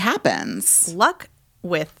had- it happens. luck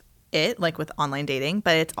with it, like with online dating,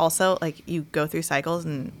 but it's also like you go through cycles,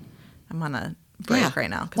 and I'm on a break right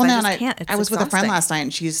now because Well, no, I and just can't. It's I was with a friend exhausting. last night,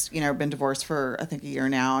 and she's been divorced for I think a year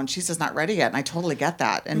now, and she's just not ready yet, and I totally get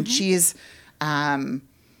that. And she's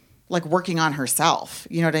like working on herself.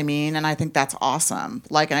 You know what I mean? And I think that's awesome.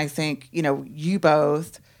 Like, and I think you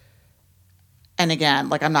both. And again,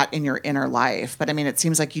 like I'm not in your inner life, but I mean, it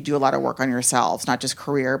seems like you do a lot of work on yourselves, not just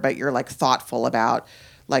career, but you're like thoughtful about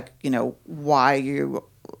like, why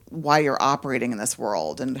you're operating in this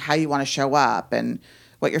world and how you want to show up and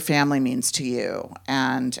what your family means to you.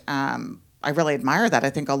 And I really admire that. I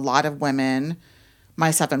think a lot of women,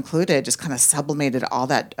 myself included, just kind of sublimated all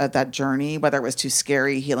that journey, whether it was too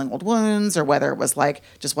scary healing old wounds or whether it was like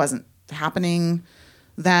just wasn't happening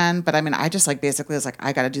then. But I mean, I just like basically was like,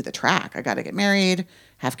 I got to do the track. I got to get married,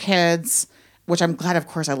 have kids, which I'm glad, of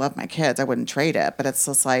course, I love my kids. I wouldn't trade it. But it's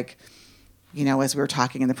just like, as we were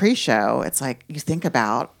talking in the pre-show, it's like you think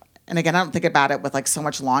about, and again, I don't think about it with like so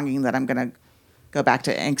much longing that I'm going to go back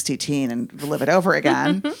to angsty teen and live it over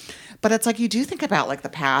again. But it's like you do think about like the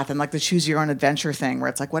path and like the choose your own adventure thing where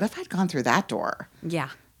it's like, what if I'd gone through that door? Yeah.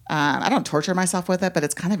 I don't torture myself with it, but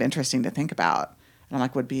it's kind of interesting to think about. And I'm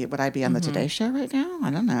like, would I be on the Today Show right now? I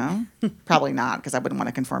don't know. Probably not, because I wouldn't want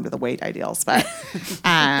to conform to the weight ideals, but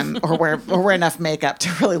or wear enough makeup to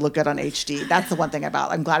really look good on HD. That's the one thing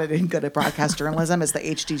about. I'm glad I didn't go to broadcast journalism is the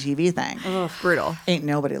HGTV thing. Brutal. Ain't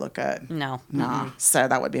nobody look good. No. Nah. So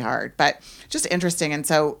that would be hard, but just interesting. And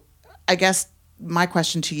so, I guess my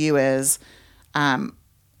question to you is,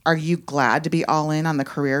 are you glad to be all in on the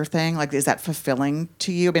career thing? Like, is that fulfilling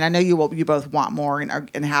to you? I mean, I know you both want more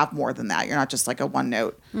and have more than that. You're not just like a one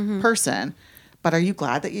note person, but are you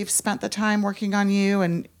glad that you've spent the time working on you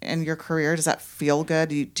and your career? Does that feel good?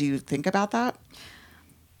 Do you think about that?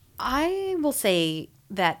 I will say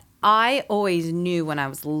that I always knew when I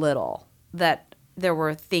was little that there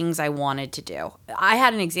were things I wanted to do. I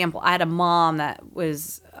had an example. I had a mom that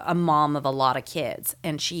was a mom of a lot of kids,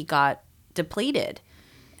 and she got depleted.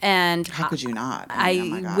 And How could you not? I oh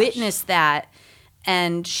my gosh. witnessed that,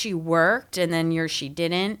 and she worked, and then years she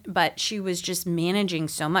didn't, but she was just managing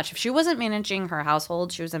so much. If she wasn't managing her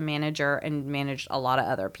household, she was a manager and managed a lot of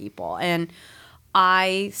other people. And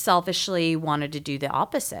I selfishly wanted to do the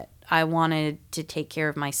opposite. I wanted to take care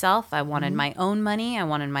of myself. I wanted my own money. I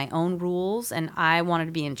wanted my own rules, and I wanted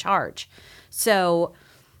to be in charge. So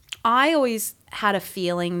I always had a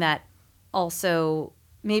feeling that also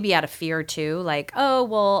maybe out of fear too, like, oh,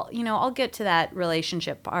 well, I'll get to that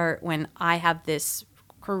relationship part when I have this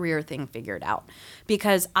career thing figured out.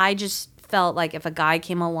 Because I just felt like if a guy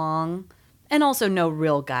came along, and also no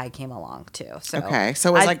real guy came along too. So Okay, so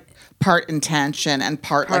it was like part intention and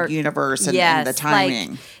part like universe and the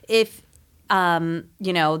timing. Like if,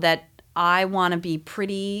 that I want to be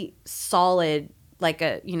pretty solid, like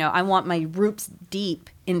I want my roots deep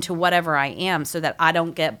into whatever I am so that I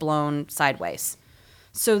don't get blown sideways.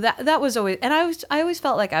 So that was always, and I always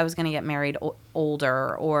felt like I was going to get married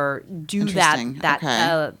older or do that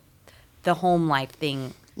Okay. The home life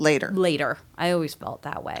thing Later. later. I always felt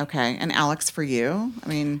that way. Okay. And Alex, for you? I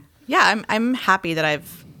mean, Yeah, I'm happy that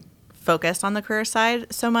I've focused on the career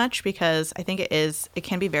side so much because I think it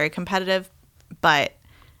can be very competitive, but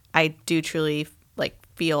I do truly like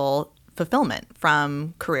feel fulfillment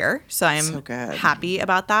from career. So I'm So good. happy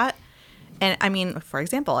about that. And I mean, for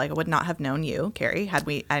example, like I would not have known you, Carrie, had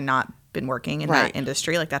I not been working in Right. that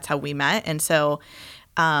industry. Like that's how we met. And so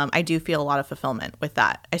I do feel a lot of fulfillment with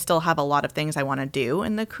that. I still have a lot of things I want to do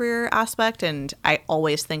in the career aspect. And I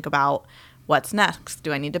always think about what's next.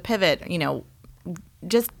 Do I need to pivot? You know,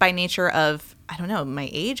 just by nature of, I don't know, my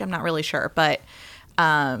age, I'm not really sure. But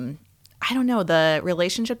I don't know. The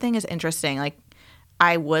relationship thing is interesting. Like,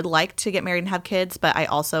 I would like to get married and have kids, but I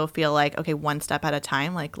also feel like, okay, one step at a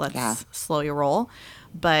time. Like, let's slow your roll.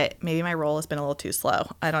 But maybe my roll has been a little too slow.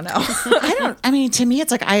 I don't know. I mean, to me,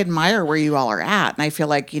 it's like I admire where you all are at. And I feel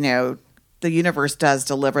like, you know, the universe does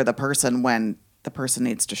deliver the person when the person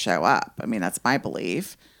needs to show up. I mean, that's my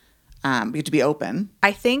belief. You have to be open.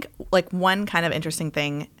 I think like one kind of interesting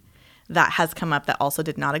thing that has come up that also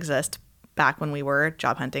did not exist back when we were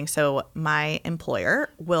job hunting. So my employer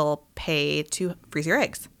will pay to freeze your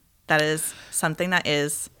eggs. That is something that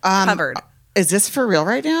is covered. Is this for real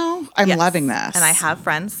right now? I'm Yes. loving this. And I have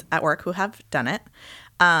friends at work who have done it.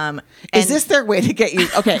 Is this their way to get you?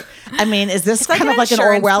 Okay. I mean, is this like kind an of like an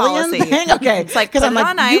insurance Orwellian policy. thing? Okay. It's like, because put I'm it like,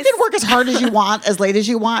 on you ice. can work as hard as you want, as late as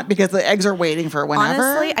you want, because the eggs are waiting for whenever.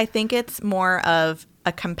 Honestly, I think it's more of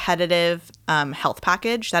a competitive health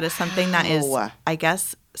package. That is something that is, Wow. I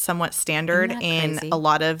guess, somewhat standard Isn't that in crazy? a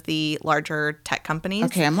lot of the larger tech companies.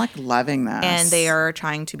 Okay, I'm like loving this. And they are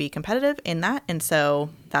trying to be competitive in that. And so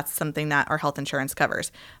that's something that our health insurance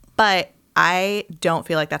covers. But I don't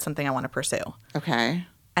feel like that's something I want to pursue. Okay.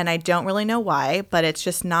 And I don't really know why, but it's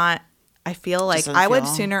just not, I feel like doesn't I would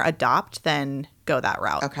feel- sooner adopt than go that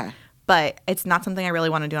route. Okay. But it's not something I really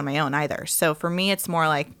want to do on my own either. So for me, it's more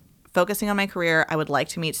like focusing on my career. I would like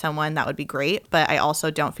to meet someone that would be great, but I also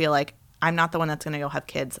don't feel like I'm not the one that's going to go have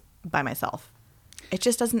kids by myself. It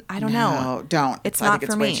just doesn't, I don't know. No, don't. It's I not think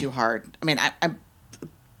it's for way me. too hard. I mean, I'm,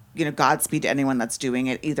 you know, Godspeed to anyone that's doing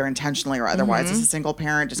it either intentionally or otherwise as a single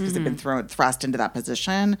parent, just because they've been thrust into that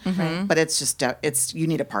position. But it's just, you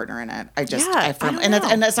need a partner in it. I just, Yeah, I don't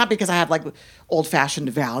and know. it's not because I have like old fashioned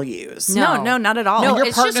values. No, not at all. No, Your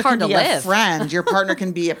it's partner just hard can to be a live. friend. Your partner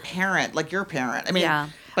can be a parent, like your parent. I mean, Yeah.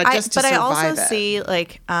 but just to I survive also it. see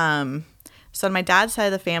like so on my dad's side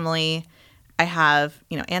of the family, I have,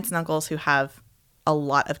 you know, aunts and uncles who have a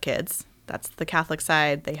lot of kids. That's the Catholic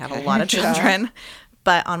side. They have a lot of Yeah. children.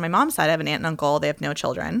 But on my mom's side, I have an aunt and uncle. They have no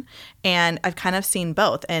children. And I've kind of seen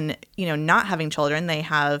both. And, you know, not having children, they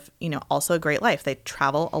have, you know, also a great life. They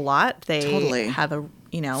travel a lot. They Totally. have a,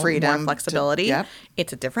 you know, Freedom more to- flexibility. yep.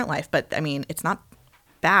 It's a different life. But I mean, it's not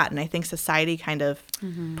bad. And I think society kind of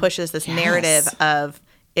pushes this narrative Yes. of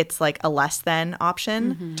it's like a less than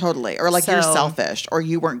option. Totally. Or like you're So- selfish or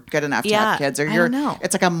you weren't good enough to Yeah, have kids or I you're, don't know.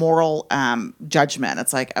 it's like a moral judgment.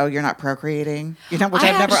 It's like, oh, you're not procreating, you know, which I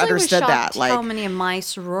I've never actually was understood that. shocked Like, how many of my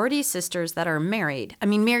sorority sisters that are married, I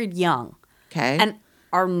mean, married young, okay. and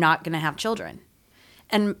are not going to have children.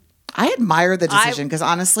 And I admire the decision because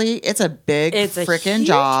honestly, it's a big It's a freaking huge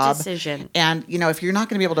job. decision. And, you know, if you're not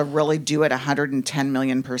going to be able to really do it 110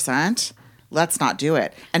 million%, let's not do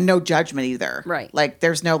it. And no judgment either. Right. Like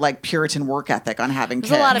there's no like Puritan work ethic on having kids.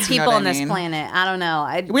 there's a lot of you know people what on I this mean? planet. I don't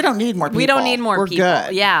know. We don't need more people. We don't need more We're people.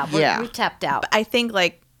 good. Yeah, yeah. we're tapped out. I think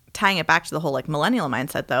like tying it back to the whole like millennial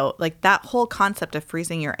mindset though, like that whole concept of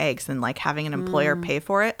freezing your eggs and like having an employer pay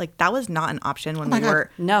for it, like that was not an option when my we God.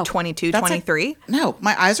 were No. 22, That's like- 23. No,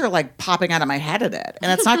 my eyes are like popping out of my head at it.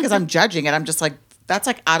 And it's not because I'm judging it. I'm just like, that's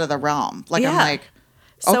like out of the realm. Like, I'm Yeah. like,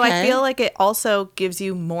 So okay. I feel like it also gives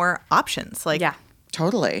you more options. Like Yeah.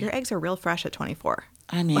 Totally. your eggs are real fresh at 24.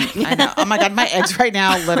 I mean, I know. Oh my God, my eggs right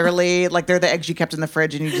now, literally, like they're the eggs you kept in the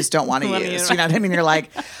fridge and you just don't want to use. You know what I mean? You're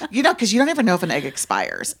like, you know, because you don't even know if an egg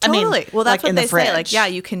expires. Totally. I mean, well, that's like in what the they say. Like, fridge. yeah,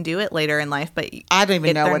 you can do it later in life, but I don't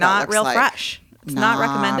even know they're what that not looks real like. fresh. It's not Nah,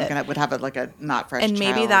 recommended. I would have it like a not fresh And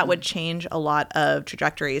maybe child. that would change a lot of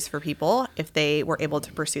trajectories for people if they were able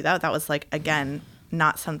to pursue that. That was like, again,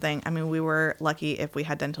 not something. I mean, we were lucky if we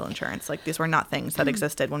had dental insurance. Like these were not things that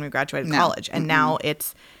existed when we graduated No. college. And now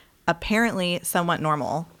it's apparently somewhat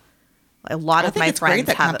normal. A lot I of think my it's friends great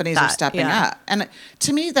that have companies that. are stepping Yeah. up. And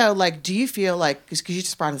to me, though, like, do you feel like, because you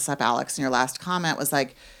just brought this up, Alex, in your last comment, was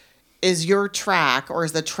like, is your track or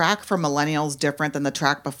is the track for millennials different than the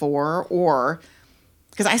track before? Or,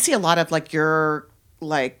 because I see a lot of like your,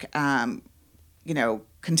 like, you know,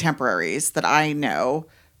 contemporaries that I know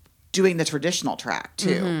doing the traditional track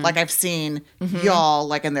too. Like I've seen y'all,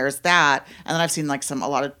 like, and there's that. And then I've seen like a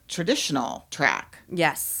lot of traditional track.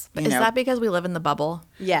 Yes. You Is know, that because we live in the bubble?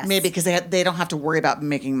 Yes. maybe because they don't have to worry about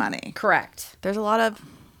making money. Correct. There's a lot of,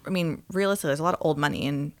 I mean, realistically, there's a lot of old money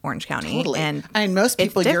in Orange County. Totally. And I mean, most it's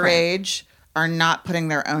people your different. age are not putting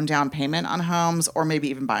their own down payment on homes or maybe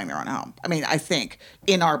even buying their own home. I mean, I think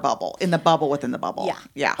in our bubble, in the bubble within the bubble. Yeah.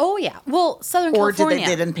 Yeah. Oh, yeah. Well, Southern or California.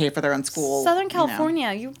 they didn't pay for their own school. Southern you know.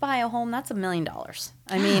 California, you buy a home, that's $1 million.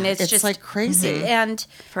 I mean, it's just like crazy. And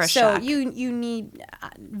For a so shack. you need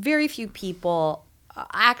very few people.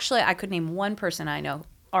 Actually, I could name one person I know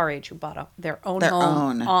our age who bought their own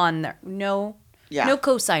home on their no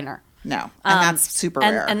cosigner. No. And that's super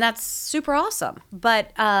rare. And that's super awesome.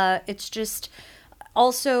 But it's just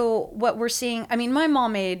also what we're seeing. I mean, my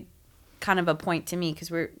mom made kind of a point to me because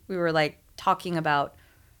we were like talking about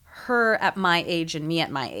her at my age and me at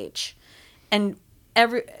my age. And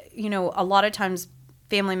a lot of times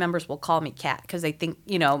family members will call me Kat because they think,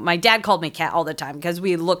 my dad called me Kat all the time because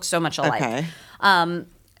we look so much alike. Okay.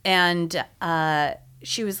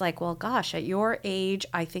 She was like, well, gosh, at your age,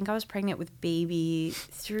 I think I was pregnant with baby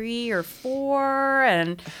 3 or 4.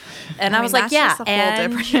 And I was like, that's yeah. just a whole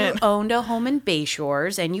And you different- owned a home in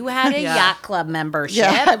Bayshores and you had a Yeah. yacht club membership.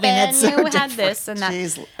 Yeah, I mean, and it's so you had different. this and that.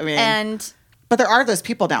 Jeez, I mean- and But there are those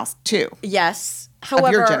people now, too. yes. Of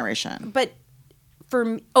However, your generation. But for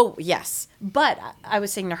me, yes. But I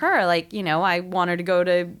was saying to her, like, I wanted to go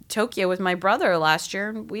to Tokyo with my brother last year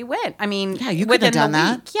and we went. I mean, Yeah, you could within have done the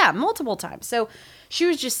that. week. Yeah, multiple times. So she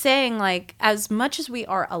was just saying, like, as much as we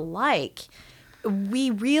are alike, we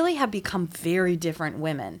really have become very different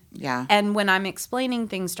women. Yeah. And when I'm explaining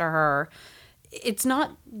things to her, it's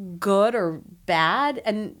not good or bad.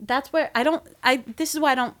 And that's where this is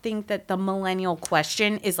why I don't think that the millennial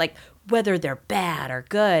question is like whether they're bad or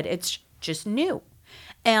good. It's just new.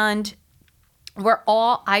 And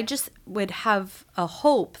I just would have a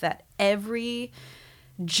hope that every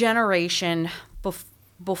generation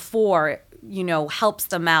before, helps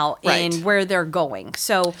them out Right. in where they're going.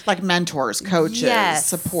 So Like mentors, coaches, Yes.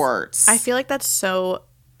 supports. I feel like that's so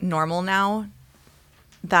normal now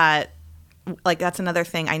that, like, that's another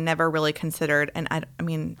thing I never really considered. And I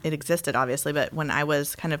mean, it existed obviously, but when I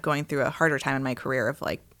was kind of going through a harder time in my career of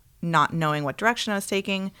like not knowing what direction I was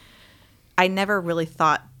taking, I never really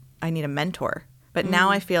thought I need a mentor. But now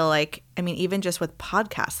I feel like, I mean, even just with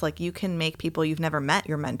podcasts, like you can make people you've never met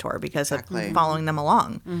your mentor because Exactly. of following them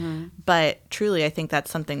along. But truly, I think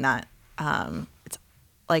that's something that it's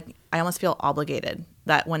like I almost feel obligated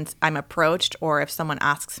that when I'm approached or if someone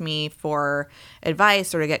asks me for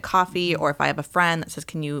advice or to get coffee or if I have a friend that says,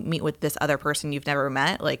 can you meet with this other person you've never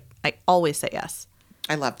met? Like I always say yes.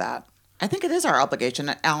 I love that. I think it is our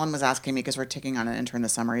obligation. Alan was asking me because we're taking on an intern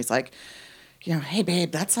this summer. He's like, hey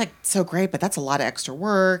babe, that's like so great, but that's a lot of extra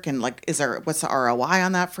work. And like, what's the ROI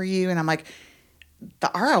on that for you? And I'm like,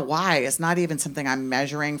 the ROI is not even something I'm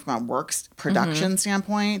measuring from a work production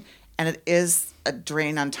standpoint. And it is a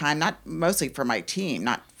drain on time, not mostly for my team,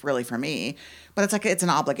 not really for me, but it's an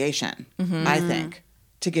obligation, I think,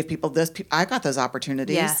 to give people this. I got those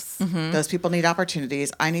opportunities. Yes. Those people need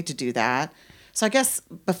opportunities. I need to do that. So I guess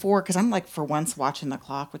because I'm like for once watching the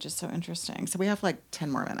clock, which is so interesting. So we have like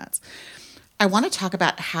 10 more minutes. I want to talk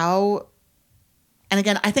about how, and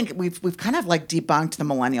again, I think we've kind of like debunked the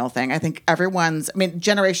millennial thing. I think there are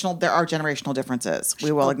generational differences.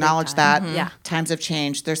 We will acknowledge that. Yeah. Times have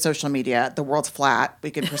changed. There's social media. The world's flat.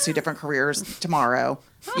 We can pursue different careers tomorrow,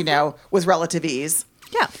 with relative ease.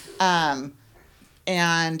 Yeah.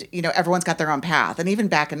 And, everyone's got their own path. And even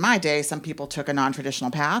back in my day, some people took a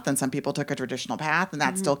non-traditional path and some people took a traditional path, and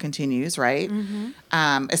that still continues, right?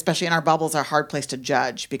 Especially in our bubbles, are a hard place to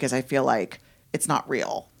judge because I feel like it's not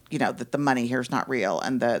real, that the money here is not real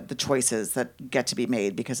and the choices that get to be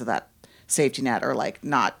made because of that safety net are like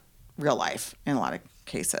not real life in a lot of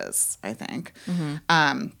cases, I think.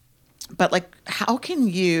 But like, how can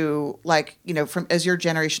you from as your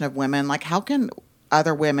generation of women, like how can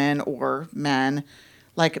other women or men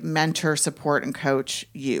like mentor, support, and coach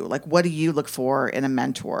you? Like, what do you look for in a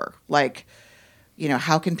mentor? Like,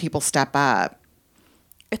 how can people step up?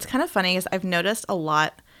 It's kind of funny because I've noticed a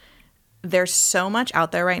lot. There's so much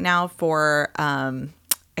out there right now for,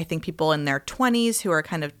 I think, people in their 20s who are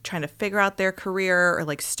kind of trying to figure out their career or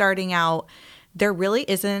like starting out. There really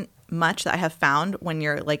isn't much that I have found when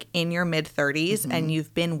you're like in your mid 30s and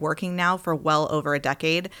you've been working now for well over a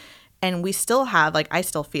decade. And we still have, like, I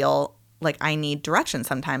still feel like I need direction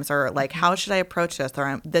sometimes, or like, how should I approach this?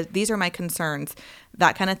 Or these are my concerns,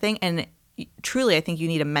 that kind of thing. And truly, I think you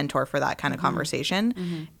need a mentor for that kind of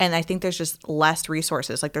conversation. And I think there's just less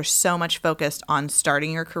resources. Like, there's so much focused on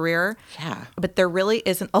starting your career. Yeah. But there really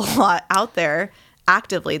isn't a lot out there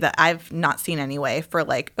actively that I've not seen anyway for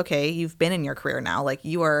like, okay, you've been in your career now. Like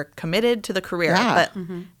you are committed to the career, Yeah. but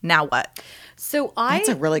now what? So That's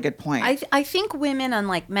a really good point. I think women,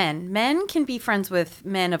 unlike men can be friends with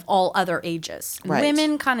men of all other ages. Right.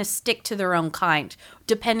 Women kind of stick to their own kind,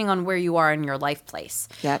 depending on where you are in your life place.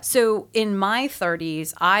 Yep. So in my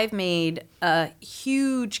 30s, I've made a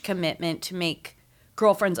huge commitment to make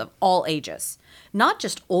girlfriends of all ages, not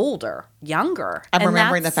just older, younger. I'm And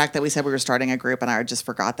remembering the that's fact that we said we were starting a group, and I just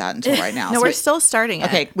forgot that until right now. No, So we're we- still starting it.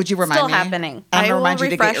 Okay, would you remind Still me? happening. I'm I gonna will remind you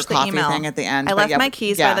to get your refresh the coffee email. thing at the end. I but left my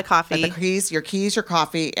keys by the coffee. But your keys, your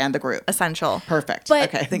coffee, and the group. Essential. Perfect. But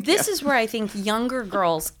okay, thank this you. is where I think younger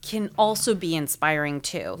girls can also be inspiring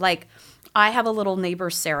too. Like, I have a little neighbor,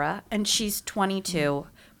 Sarah, and she's 22,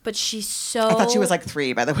 but she's so. I thought she was like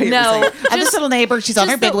 3, by the way. No, you were saying. I have this just- little neighbor. She's on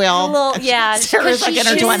her just big a wheel. little- and yeah, Sarah's like in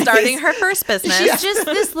her she's 20s. Starting her first business. She's just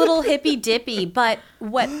this little hippy dippy, but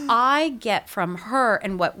what I get from her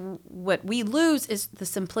and what we lose is the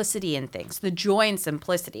simplicity in things, the joy and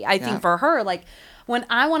simplicity. I Yeah. think for her, like when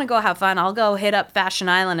I want to go have fun, I'll go hit up Fashion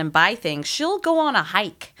Island and buy things. She'll go on a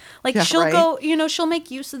hike. Like Yeah, she'll right. go, she'll make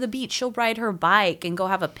use of the beach. She'll ride her bike and go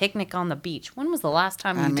have a picnic on the beach. When was the last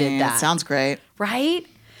time I you mean, did that? it sounds great. right?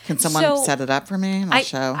 Can someone So, set it up for me? I'll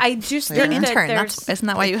show. I just later. think that Intern. there's. Isn't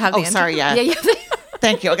that why you have Oh, the intern? sorry. Yeah. Yeah, yeah.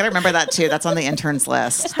 Thank you. I got to remember that too. That's on the interns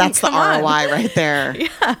list. That's the come on. ROI right there.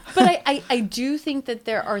 But I do think that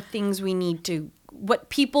there are things we need to, what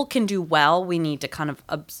people can do well, we need to kind of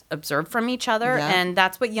observe from each other. Yeah. And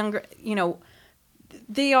that's what younger,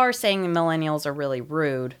 they are saying the millennials are really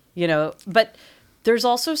rude, but there's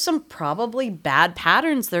also some probably bad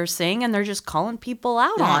patterns they're seeing and they're just calling people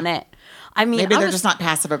out Yeah. on it. I mean, Maybe I they're was- just not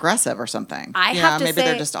passive aggressive or something. I have to maybe say,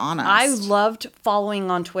 they're just honest. I loved following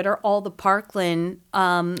on Twitter all the Parkland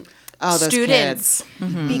those students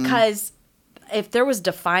kids. because if there was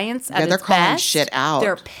defiance at Yeah, they're its calling best, shit out.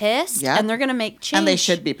 They're pissed Yep. and they're going to make change. And they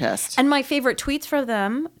should be pissed. And my favorite tweets for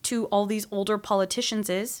them to all these older politicians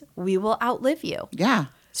is, "We will outlive you." Yeah.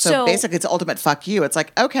 So, So- basically, it's ultimate fuck you. It's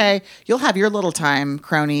like, okay, you'll have your little time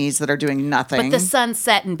cronies that are doing nothing. But the sun's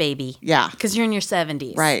setting, baby. Yeah. Because you're in your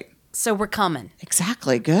 70s. Right. So we're coming.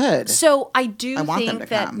 Exactly. Good. So I do I want them to think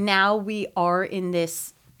that come. now we are in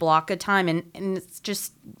this block of time, and it's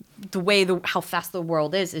just the way how fast the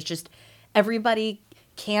world is. It's just everybody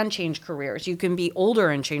can change careers. You can be older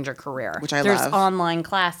and change a career. Which I There's love. online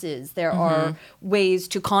classes. There are ways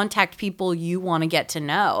to contact people you want to get to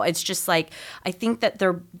know. It's just like I think that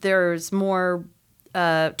there's more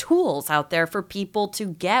tools out there for people to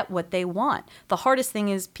get what they want. The hardest thing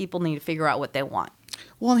is people need to figure out what they want.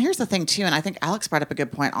 Well, and here's the thing, too, and I think Alex brought up a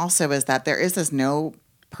good point also, is that there is this no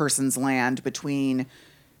person's land between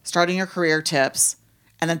starting your career tips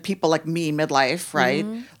and then people like me, midlife, right?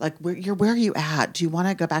 Like, where are you at? Do you want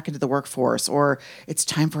to go back into the workforce? Or it's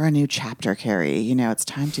time for a new chapter, Carrie. It's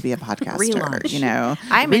time to be a podcaster, Relaunch.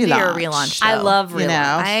 I'm into your relaunch, I though. love You know?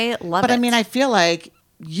 relaunch. I love But it. I mean, I feel like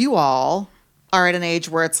you all are at an age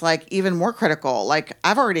where it's like even more critical. Like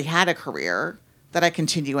I've already had a career that I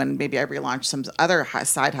continue and maybe I relaunch some other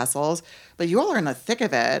side hustles, but you all are in the thick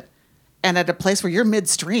of it and at a place where you're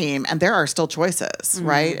midstream and there are still choices,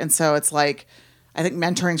 right? And so it's like, I think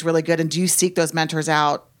mentoring is really good. And do you seek those mentors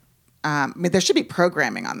out? I mean, there should be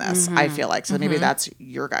programming on this, I feel like. So maybe that's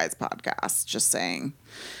your guys' podcast, just saying.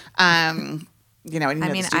 And I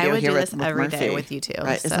mean, I would do this every day Murphy, with you two,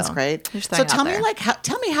 Right? Isn't this so great? just So throwing it tell out me, there.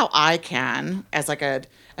 tell me how I can, as like a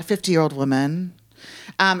 50-year-old woman,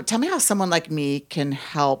 tell me how someone like me can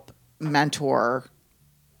help mentor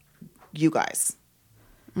you guys.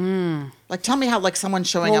 Like, tell me how someone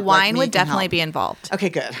showing well, up. like wine me would can definitely help. be involved. Okay,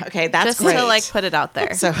 good. Okay, that's Just great. to like put it out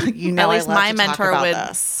there. So at least least I love my to mentor talk about would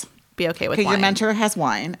this. be okay with Okay, wine. your mentor has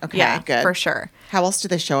wine. Okay, Yeah, good. for sure. How else do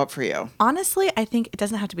they show up for you? Honestly, I think it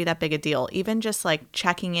doesn't have to be that big a deal. Even just like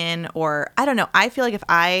checking in, or I don't know. I feel like if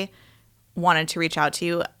I wanted to reach out to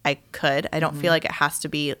you, I could. I don't feel like it has to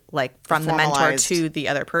be like from the mentor Formalized. to the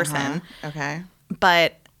other person. Okay.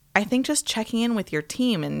 But I think just checking in with your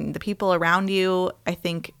team and the people around you, I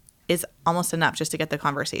think is almost enough just to get the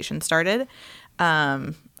conversation started.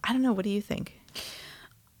 I don't know. What do you think?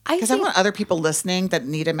 Because I want other people listening that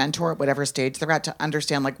need a mentor at whatever stage they're at to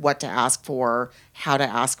understand like what to ask for, how to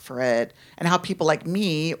ask for it, and how people like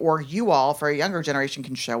me or you all for a younger generation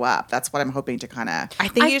can show up. That's what I'm hoping to kind of. I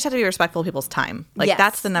think you just have to be respectful of people's time. Like Yes.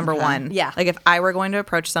 that's the number one. Yeah. Like if I were going to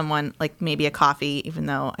approach someone, like maybe a coffee, even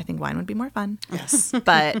though I think wine would be more fun. Yes.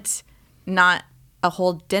 But not a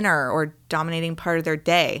whole dinner or dominating part of their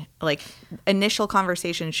day. Like initial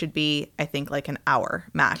conversation should be, I think, like an hour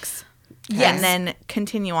max. Yes. And then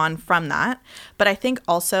continue on from that. But I think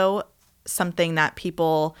also something that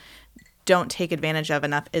people don't take advantage of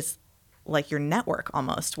enough is like your network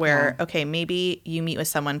almost, where, Yeah. okay, maybe you meet with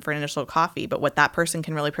someone for an initial coffee, but what that person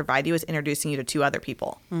can really provide you is introducing you to 2 other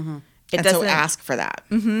people. Mm-hmm. And so ask for that.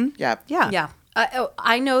 Mm-hmm. Yep. Yeah. Yeah.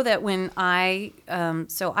 I know that when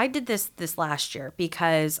so I did this last year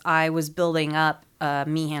because I was building up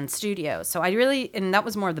Meehan Studio. So I really, and that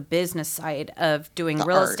was more the business side of doing The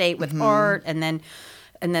real art. estate with art, and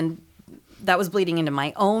then that was bleeding into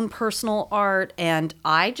my own personal art. And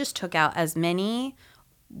I just took out as many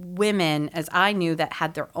women as I knew that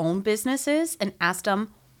had their own businesses and asked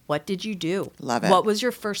them, what did you do? Love it. What was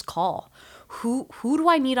your first call? Who do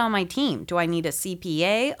I need on my team? Do I need a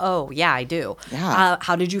CPA? Oh, yeah, I do. Yeah.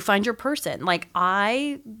 How did you find your person? Like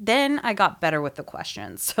I got better with the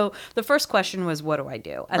questions. So the first question was, what do I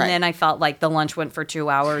do? And Right. then I felt like the lunch went for 2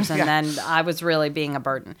 hours and Yeah. then I was really being a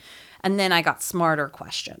burden. And then I got smarter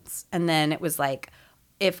questions. And then it was like,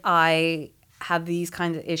 if I have these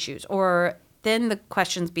kinds of issues, or then the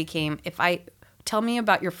questions became, tell me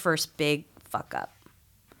about your first big fuck up.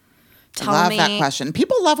 Love that question.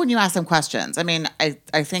 People love when you ask them questions. I mean,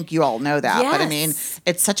 I think you all know that, but I mean, Yes.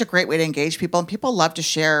 it's such a great way to engage people, and people love to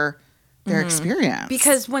share their experience.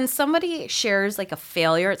 Because when somebody shares like a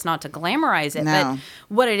failure, it's not to glamorize it, No. but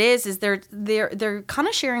what it is they're kind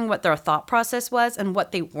of sharing what their thought process was and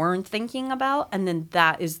what they weren't thinking about, and then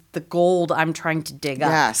that is the gold I'm trying to dig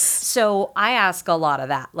up. Yes. So I ask a lot of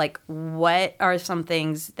that, like, what are some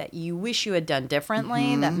things that you wish you had done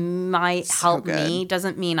differently that might help good. me?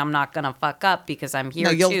 Doesn't mean I'm not gonna fuck up because I'm here.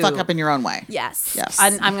 no, you'll too. fuck up in your own way. Yes. Yes.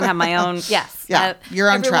 I'm going to have my own. Yes. Yeah, you're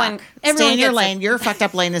on everyone- track. Stay everyone in your gets a- lane. Your fucked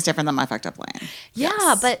up lane is different than my fucked up lane. Yeah,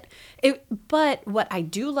 Yes. but what I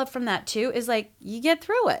do love from that too is like you get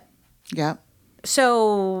through it. Yep.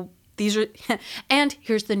 So these are, and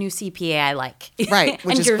here's the new CPA I like. Right,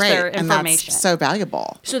 which and is here's great, their and information. that's so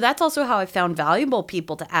valuable. So that's also how I found valuable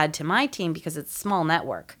people to add to my team because it's a small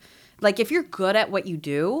network. Like if you're good at what you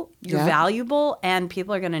do, you're Yeah. valuable, and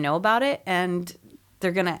people are going to know about it, and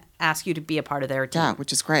they're going to ask you to be a part of their team. Yeah,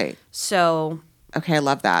 which is great. So Okay, I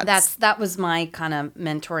love that. that was my kind of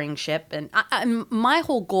mentoring ship, and my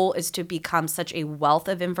whole goal is to become such a wealth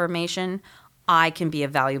of information. I can be a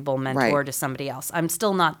valuable mentor Right. to somebody else. I'm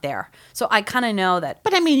still not there, so I kind of know that.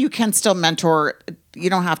 But I mean, you can still mentor. You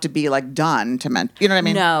don't have to be like done to mentor. You know what I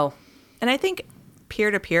mean? No, And I think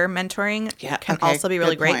peer-to-peer mentoring Yeah, can okay, also be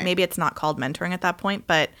really good great. point. Maybe it's not called mentoring at that point,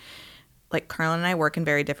 but like Carlin and I work in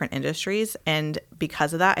very different industries. And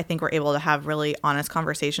because of that, I think we're able to have really honest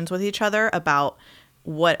conversations with each other about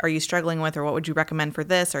what are you struggling with, or what would you recommend for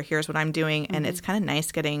this, or here's what I'm doing. And it's kind of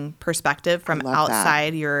nice getting perspective from love that.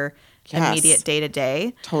 outside your Yes. immediate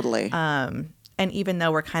day-to-day. Totally. And even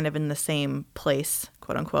though we're kind of in the same place,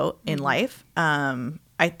 quote unquote, in life,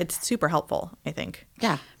 it's super helpful, I think.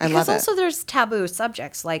 yeah, I because love it. also there's taboo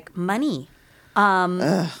subjects like money.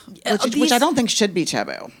 Which I don't think should be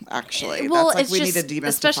taboo, actually. Well, that's like it's we just need to demystify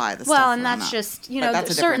especially- this well, stuff. and around that's that. just But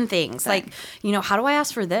that's a certain different things thing. like how do I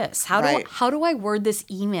ask for this? Right. How do I word this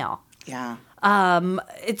email? Yeah.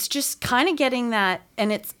 It's just kind of getting that,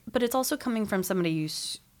 and it's also coming from somebody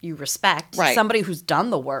you respect, Right. somebody who's done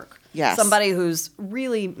the work, Yes. somebody who's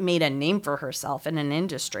really made a name for herself in an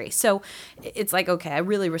industry. So it's like, okay, I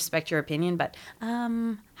really respect your opinion, but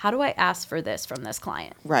how do I ask for this from this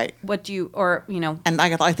client? Right. What do you, or And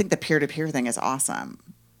I think the peer-to-peer thing is awesome.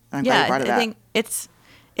 I'm glad you brought it I up. think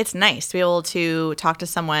it's nice to be able to talk to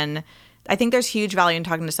someone. I think there's huge value in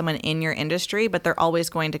talking to someone in your industry, but they're always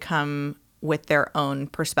going to come with their own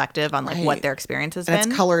perspective on like Right. what their experience has and been.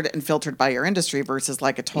 it's colored and filtered by your industry versus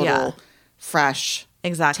like a total Yeah. fresh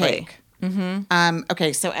Exactly. take.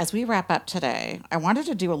 Okay, so as we wrap up today, I wanted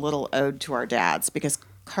to do a little ode to our dads because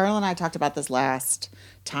Carl and I talked about this last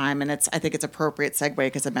time, and I think it's appropriate segue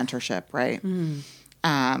because of mentorship, right?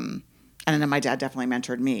 And I know my dad definitely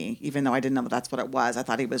mentored me, even though I didn't know that that's what it was. I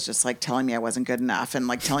thought he was just like telling me I wasn't good enough and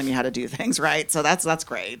like telling me how to do things, right? So that's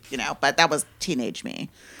great, but that was teenage me.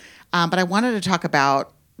 But I wanted to talk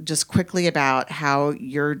about just quickly about how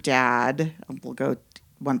your dad, we'll go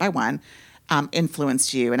one by one,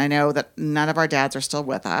 influenced you. And I know that none of our dads are still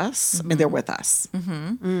with us. I mean, they're with us,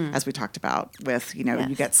 as we talked about with, you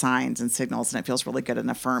Yes. get signs and signals, and it feels really good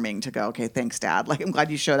and affirming to go, okay, thanks, Dad. Like, I'm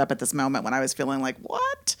glad you showed up at this moment when I was feeling like,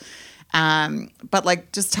 what? But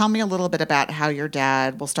like, just tell me a little bit about how your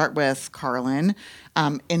dad, we'll start with Carlin,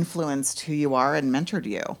 influenced who you are and mentored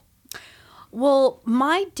you. Well,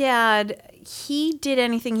 my dad, he did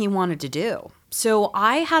anything he wanted to do. So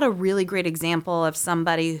I had a really great example of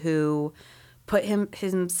somebody who put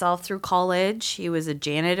himself through college. He was a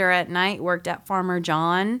janitor at night, worked at Farmer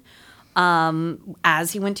John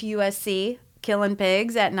as he went to USC, killing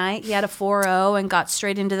pigs at night. He had a 4.0 and got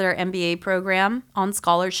straight into their MBA program on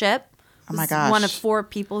scholarship. Oh my Was gosh. One of 4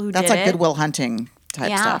 people who That's did like it. Goodwill Hunting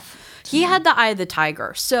type stuff. He had the eye of the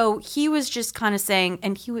tiger. So he was just kind of saying,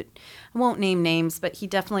 and I won't name names, but he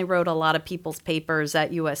definitely wrote a lot of people's papers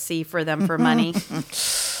at USC for them for money.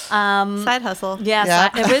 Side hustle. Yes, Yeah.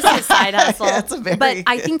 it was his side hustle. Yeah, it's a very but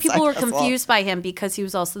I good think people side were hustle. confused by him because he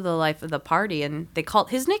was also the life of the party, and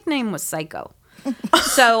his nickname was Psycho.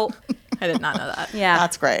 So I did not know that. yeah,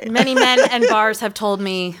 That's great. Many men and bars have told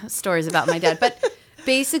me stories about my dad, but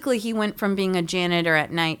basically he went from being a janitor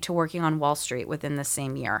at night to working on Wall Street within the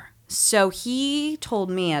same year. So he told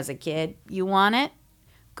me as a kid, "You want it?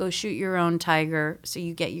 Go shoot your own tiger, so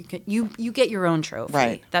you get your own trophy.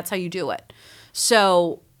 Right. That's how you do it."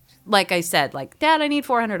 So, like I said, like, Dad, I need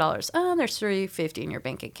 $400. Oh, there's $350 in your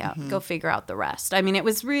bank account. Go figure out the rest. I mean, it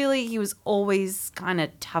was really, he was always kind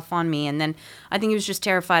of tough on me, and then I think he was just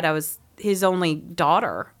terrified I was his only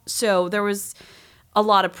daughter. So there was a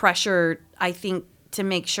lot of pressure, I think, to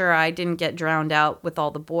make sure I didn't get drowned out with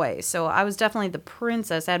all the boys. So I was definitely the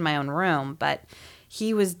princess. I had my own room, but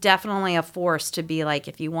he was definitely a force to be like,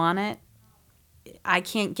 if you want it, I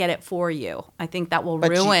can't get it for you. I think that will But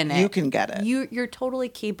ruin it. you can get it. You're totally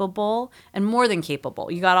capable and more than capable.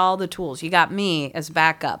 You got all the tools. You got me as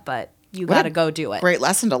backup, but you What got a to go do it. Great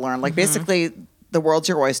lesson to learn. Like basically, the world's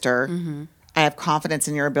your oyster. I have confidence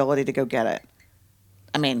in your ability to go get it.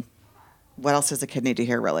 I mean, what else does a kid need to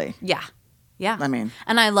hear, really? Yeah. Yeah. I mean-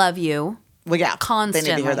 and I love you. Well, yeah, Constantly.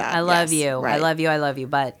 They need to hear that. I love Yes, you. I right. love you. I love you.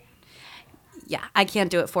 But yeah, I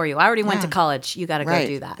can't do it for you. I already went to Yeah. college. You got to Right. go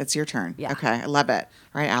do that. It's your turn. Yeah. Okay, I love it.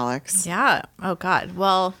 All right, Alex. Yeah. Oh God.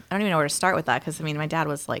 Well, I don't even know where to start with that because I mean, my dad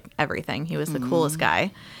was like everything. He was the coolest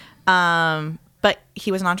guy. But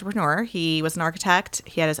he was an entrepreneur. He was an architect.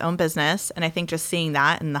 He had his own business, and I think just seeing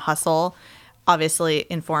that and the hustle obviously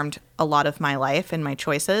informed a lot of my life and my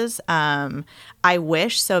choices. I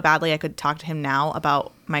wish so badly I could talk to him now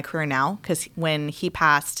about my career now because when he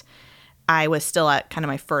passed, I was still at kind of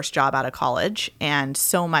my first job out of college, and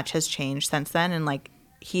so much has changed since then. And like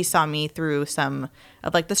he saw me through some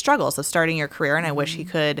of like the struggles of starting your career, and I wish he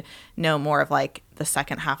could know more of like the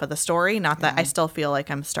second half of the story. Not that I still feel like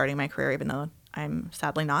I'm starting my career, even though I'm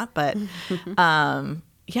sadly not. But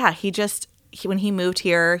yeah, when he moved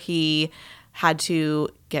here, he had to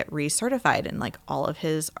get recertified in like all of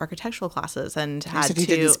his architectural classes and had said to. he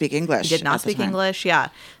didn't speak English He did at not the speak time. English. Yeah.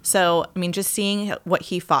 So I mean, just seeing what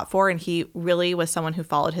he fought for, and he really was someone who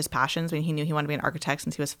followed his passions. When he knew he wanted to be an architect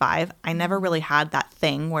since he was 5. I never really had that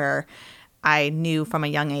thing where I knew from a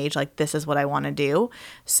young age like this is what I want to do.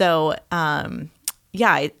 So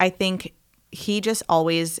yeah, I think he just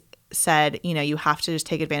always said, you know, you have to just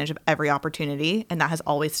take advantage of every opportunity, and that has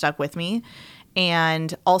always stuck with me.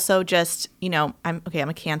 And also just, you know, I'm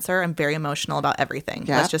a Cancer. I'm very emotional about everything.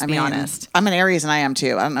 Yeah, Let's just be honest. I'm an Aries and I am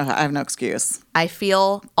too. I don't know. I have no excuse. I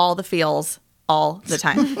feel all the feels all the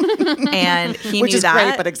time. And he Which knew is that.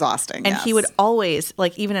 great, but exhausting. And yes. he would always,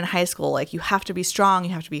 like, even in high school, like, you have to be strong,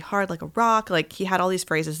 you have to be hard like a rock. Like, he had all these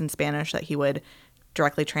phrases in Spanish that he would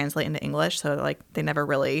directly translate into English. So, like, they never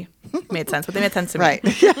really made sense, but they made sense to me. Right.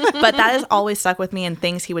 But that has always stuck with me. And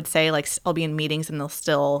things he would say, like, I'll be in meetings and they'll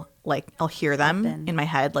still, like, I'll hear them in my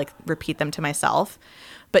head, like, repeat them to myself.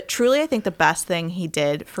 But truly, I think the best thing he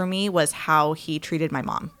did for me was how he treated my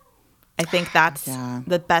mom. I think that's Yeah.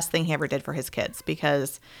 the best thing he ever did for his kids,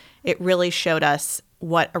 because it really showed us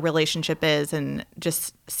what a relationship is, and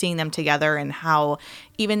just seeing them together, and how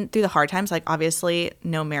even through the hard times, like obviously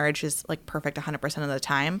no marriage is like perfect 100% of the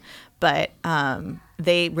time, but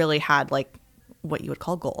they really had like what you would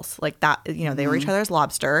call goals like that, you know, they were each other's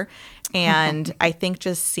lobster. And I think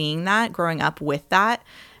just seeing that, growing up with that,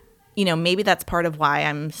 you know, maybe that's part of why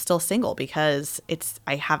I'm still single, because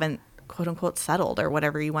I haven't quote unquote settled, or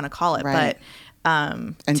whatever you want to call it. Right. But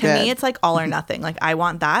And to good. me, it's like all or nothing. Like, I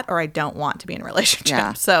want that, or I don't want to be in a relationship.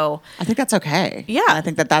 Yeah. So I think that's okay. Yeah. And I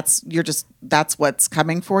think that's what's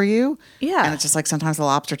coming for you. Yeah. And it's just like sometimes the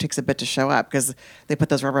lobster takes a bit to show up because they put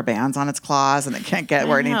those rubber bands on its claws and it can't get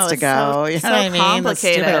where it I know, needs to it's go. so- You know so what I mean? Those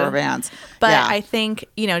stupid complicated. rubber bands. But yeah. I think,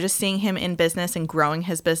 you know, just seeing him in business and growing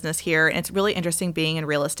his business here, and it's really interesting being in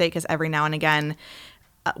real estate, because every now and again,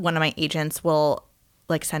 one of my agents will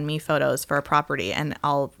like send me photos for a property, and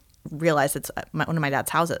I'll realize it's one of my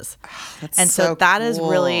dad's houses. That's And so that is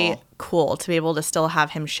really cool. cool to be able to still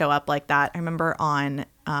have him show up like that. I remember on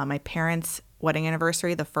my parents' wedding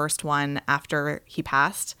anniversary, the first one after he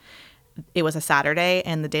passed, it was a Saturday,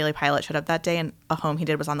 and the Daily Pilot showed up that day, and a home he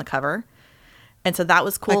did was on the cover. And so that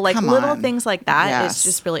was cool. Like, Like come little on. things like that Yes. is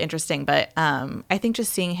just really interesting. But I think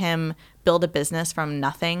just seeing him build a business from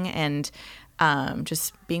nothing, and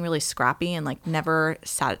just being really scrappy and like never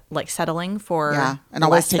settling for and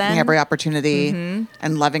always less taking than. every opportunity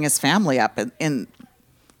and loving his family up in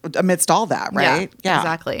amidst all that, right? Yeah,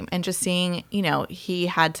 exactly. And just seeing, he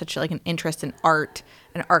had such like an interest in art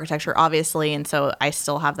and architecture, obviously, and so I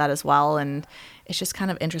still have that as well. And it's just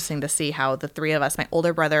kind of interesting to see how the three of us. My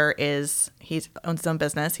older brother owns his own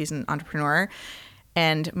business. He's an entrepreneur.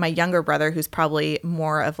 And my younger brother, who's probably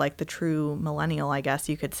more of like the true millennial, I guess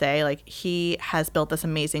you could say, like he has built this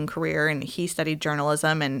amazing career and he studied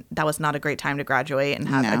journalism, and that was not a great time to graduate and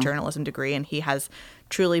have a journalism degree. And he has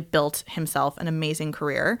truly built himself an amazing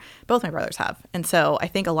career. Both my brothers have. And so I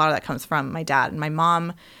think a lot of that comes from my dad. And my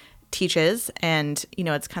mom teaches, and,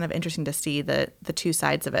 it's kind of interesting to see the two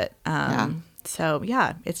sides of it. So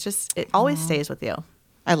yeah, it's just, it always stays with you.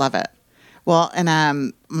 I love it. Well,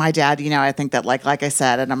 and my dad, I think that like I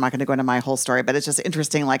said, and I'm not going to go into my whole story, but it's just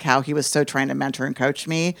interesting like how he was so trying to mentor and coach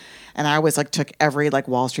me. And I always like took every like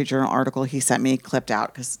Wall Street Journal article he sent me, clipped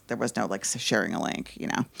out, because there was no like sharing a link,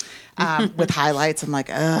 with highlights. I'm like,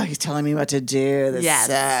 oh, he's telling me what to do. This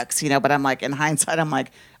sucks, but I'm like, in hindsight, I'm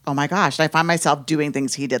like, oh my gosh. And I find myself doing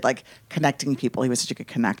things he did, like connecting people. He was such a good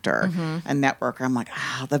connector and networker. I'm like,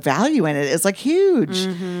 the value in it is like huge.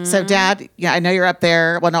 So Dad, I know you're up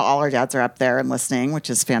there. Well, no, all our dads are up there and listening, which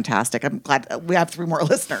is fantastic. I'm glad we have 3 more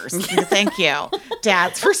listeners. Thank you,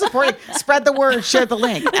 dads, for supporting. Spread the word, share the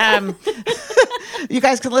link. You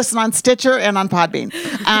guys can listen on Stitcher and on Podbean.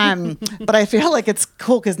 But I feel like it's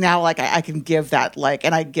cool because now like I can give that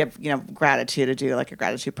and I give, gratitude to do like a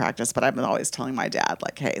gratitude practice, but I've been always telling my dad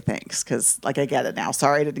like, hey, thanks. Cause like I get it now.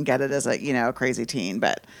 Sorry I didn't get it as a, crazy teen,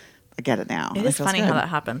 but I get it now. It is funny how that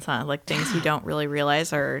happens, huh? Like things you don't really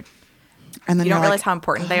realize and then you don't realize like, how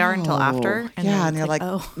important they are until after. And you're like,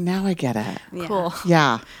 oh, now I get it. Yeah. Cool.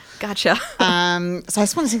 Yeah. Gotcha. So I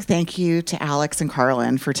just want to say thank you to Alex and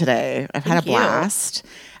Carlin for today. I've had a blast.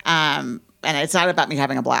 And it's not about me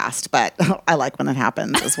having a blast, but I like when it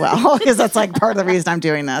happens as well, because that's like part of the reason I'm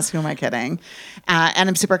doing this. Who am I kidding? And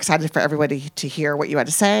I'm super excited for everybody to hear what you had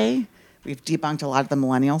to say. We've debunked a lot of the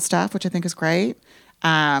millennial stuff, which I think is great.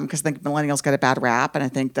 Because I think millennials get a bad rap, and I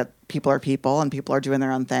think that people are people, and people are doing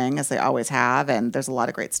their own thing as they always have, and there's a lot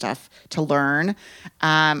of great stuff to learn.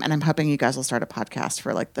 And I'm hoping you guys will start a podcast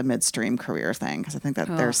for like the midstream career thing, because I think that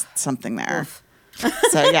there's something there.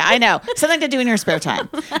 So yeah, I know, something to do in your spare time.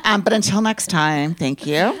 But until next time, thank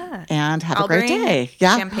you, and have a great day.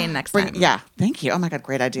 Yeah, champagne next time. Yeah, thank you. Oh my God,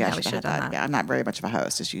 great idea. Yeah, I we should have done that. that. Yeah, I'm not very much of a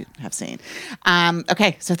host, as you have seen.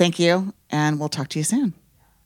 Okay, so thank you, and we'll talk to you soon.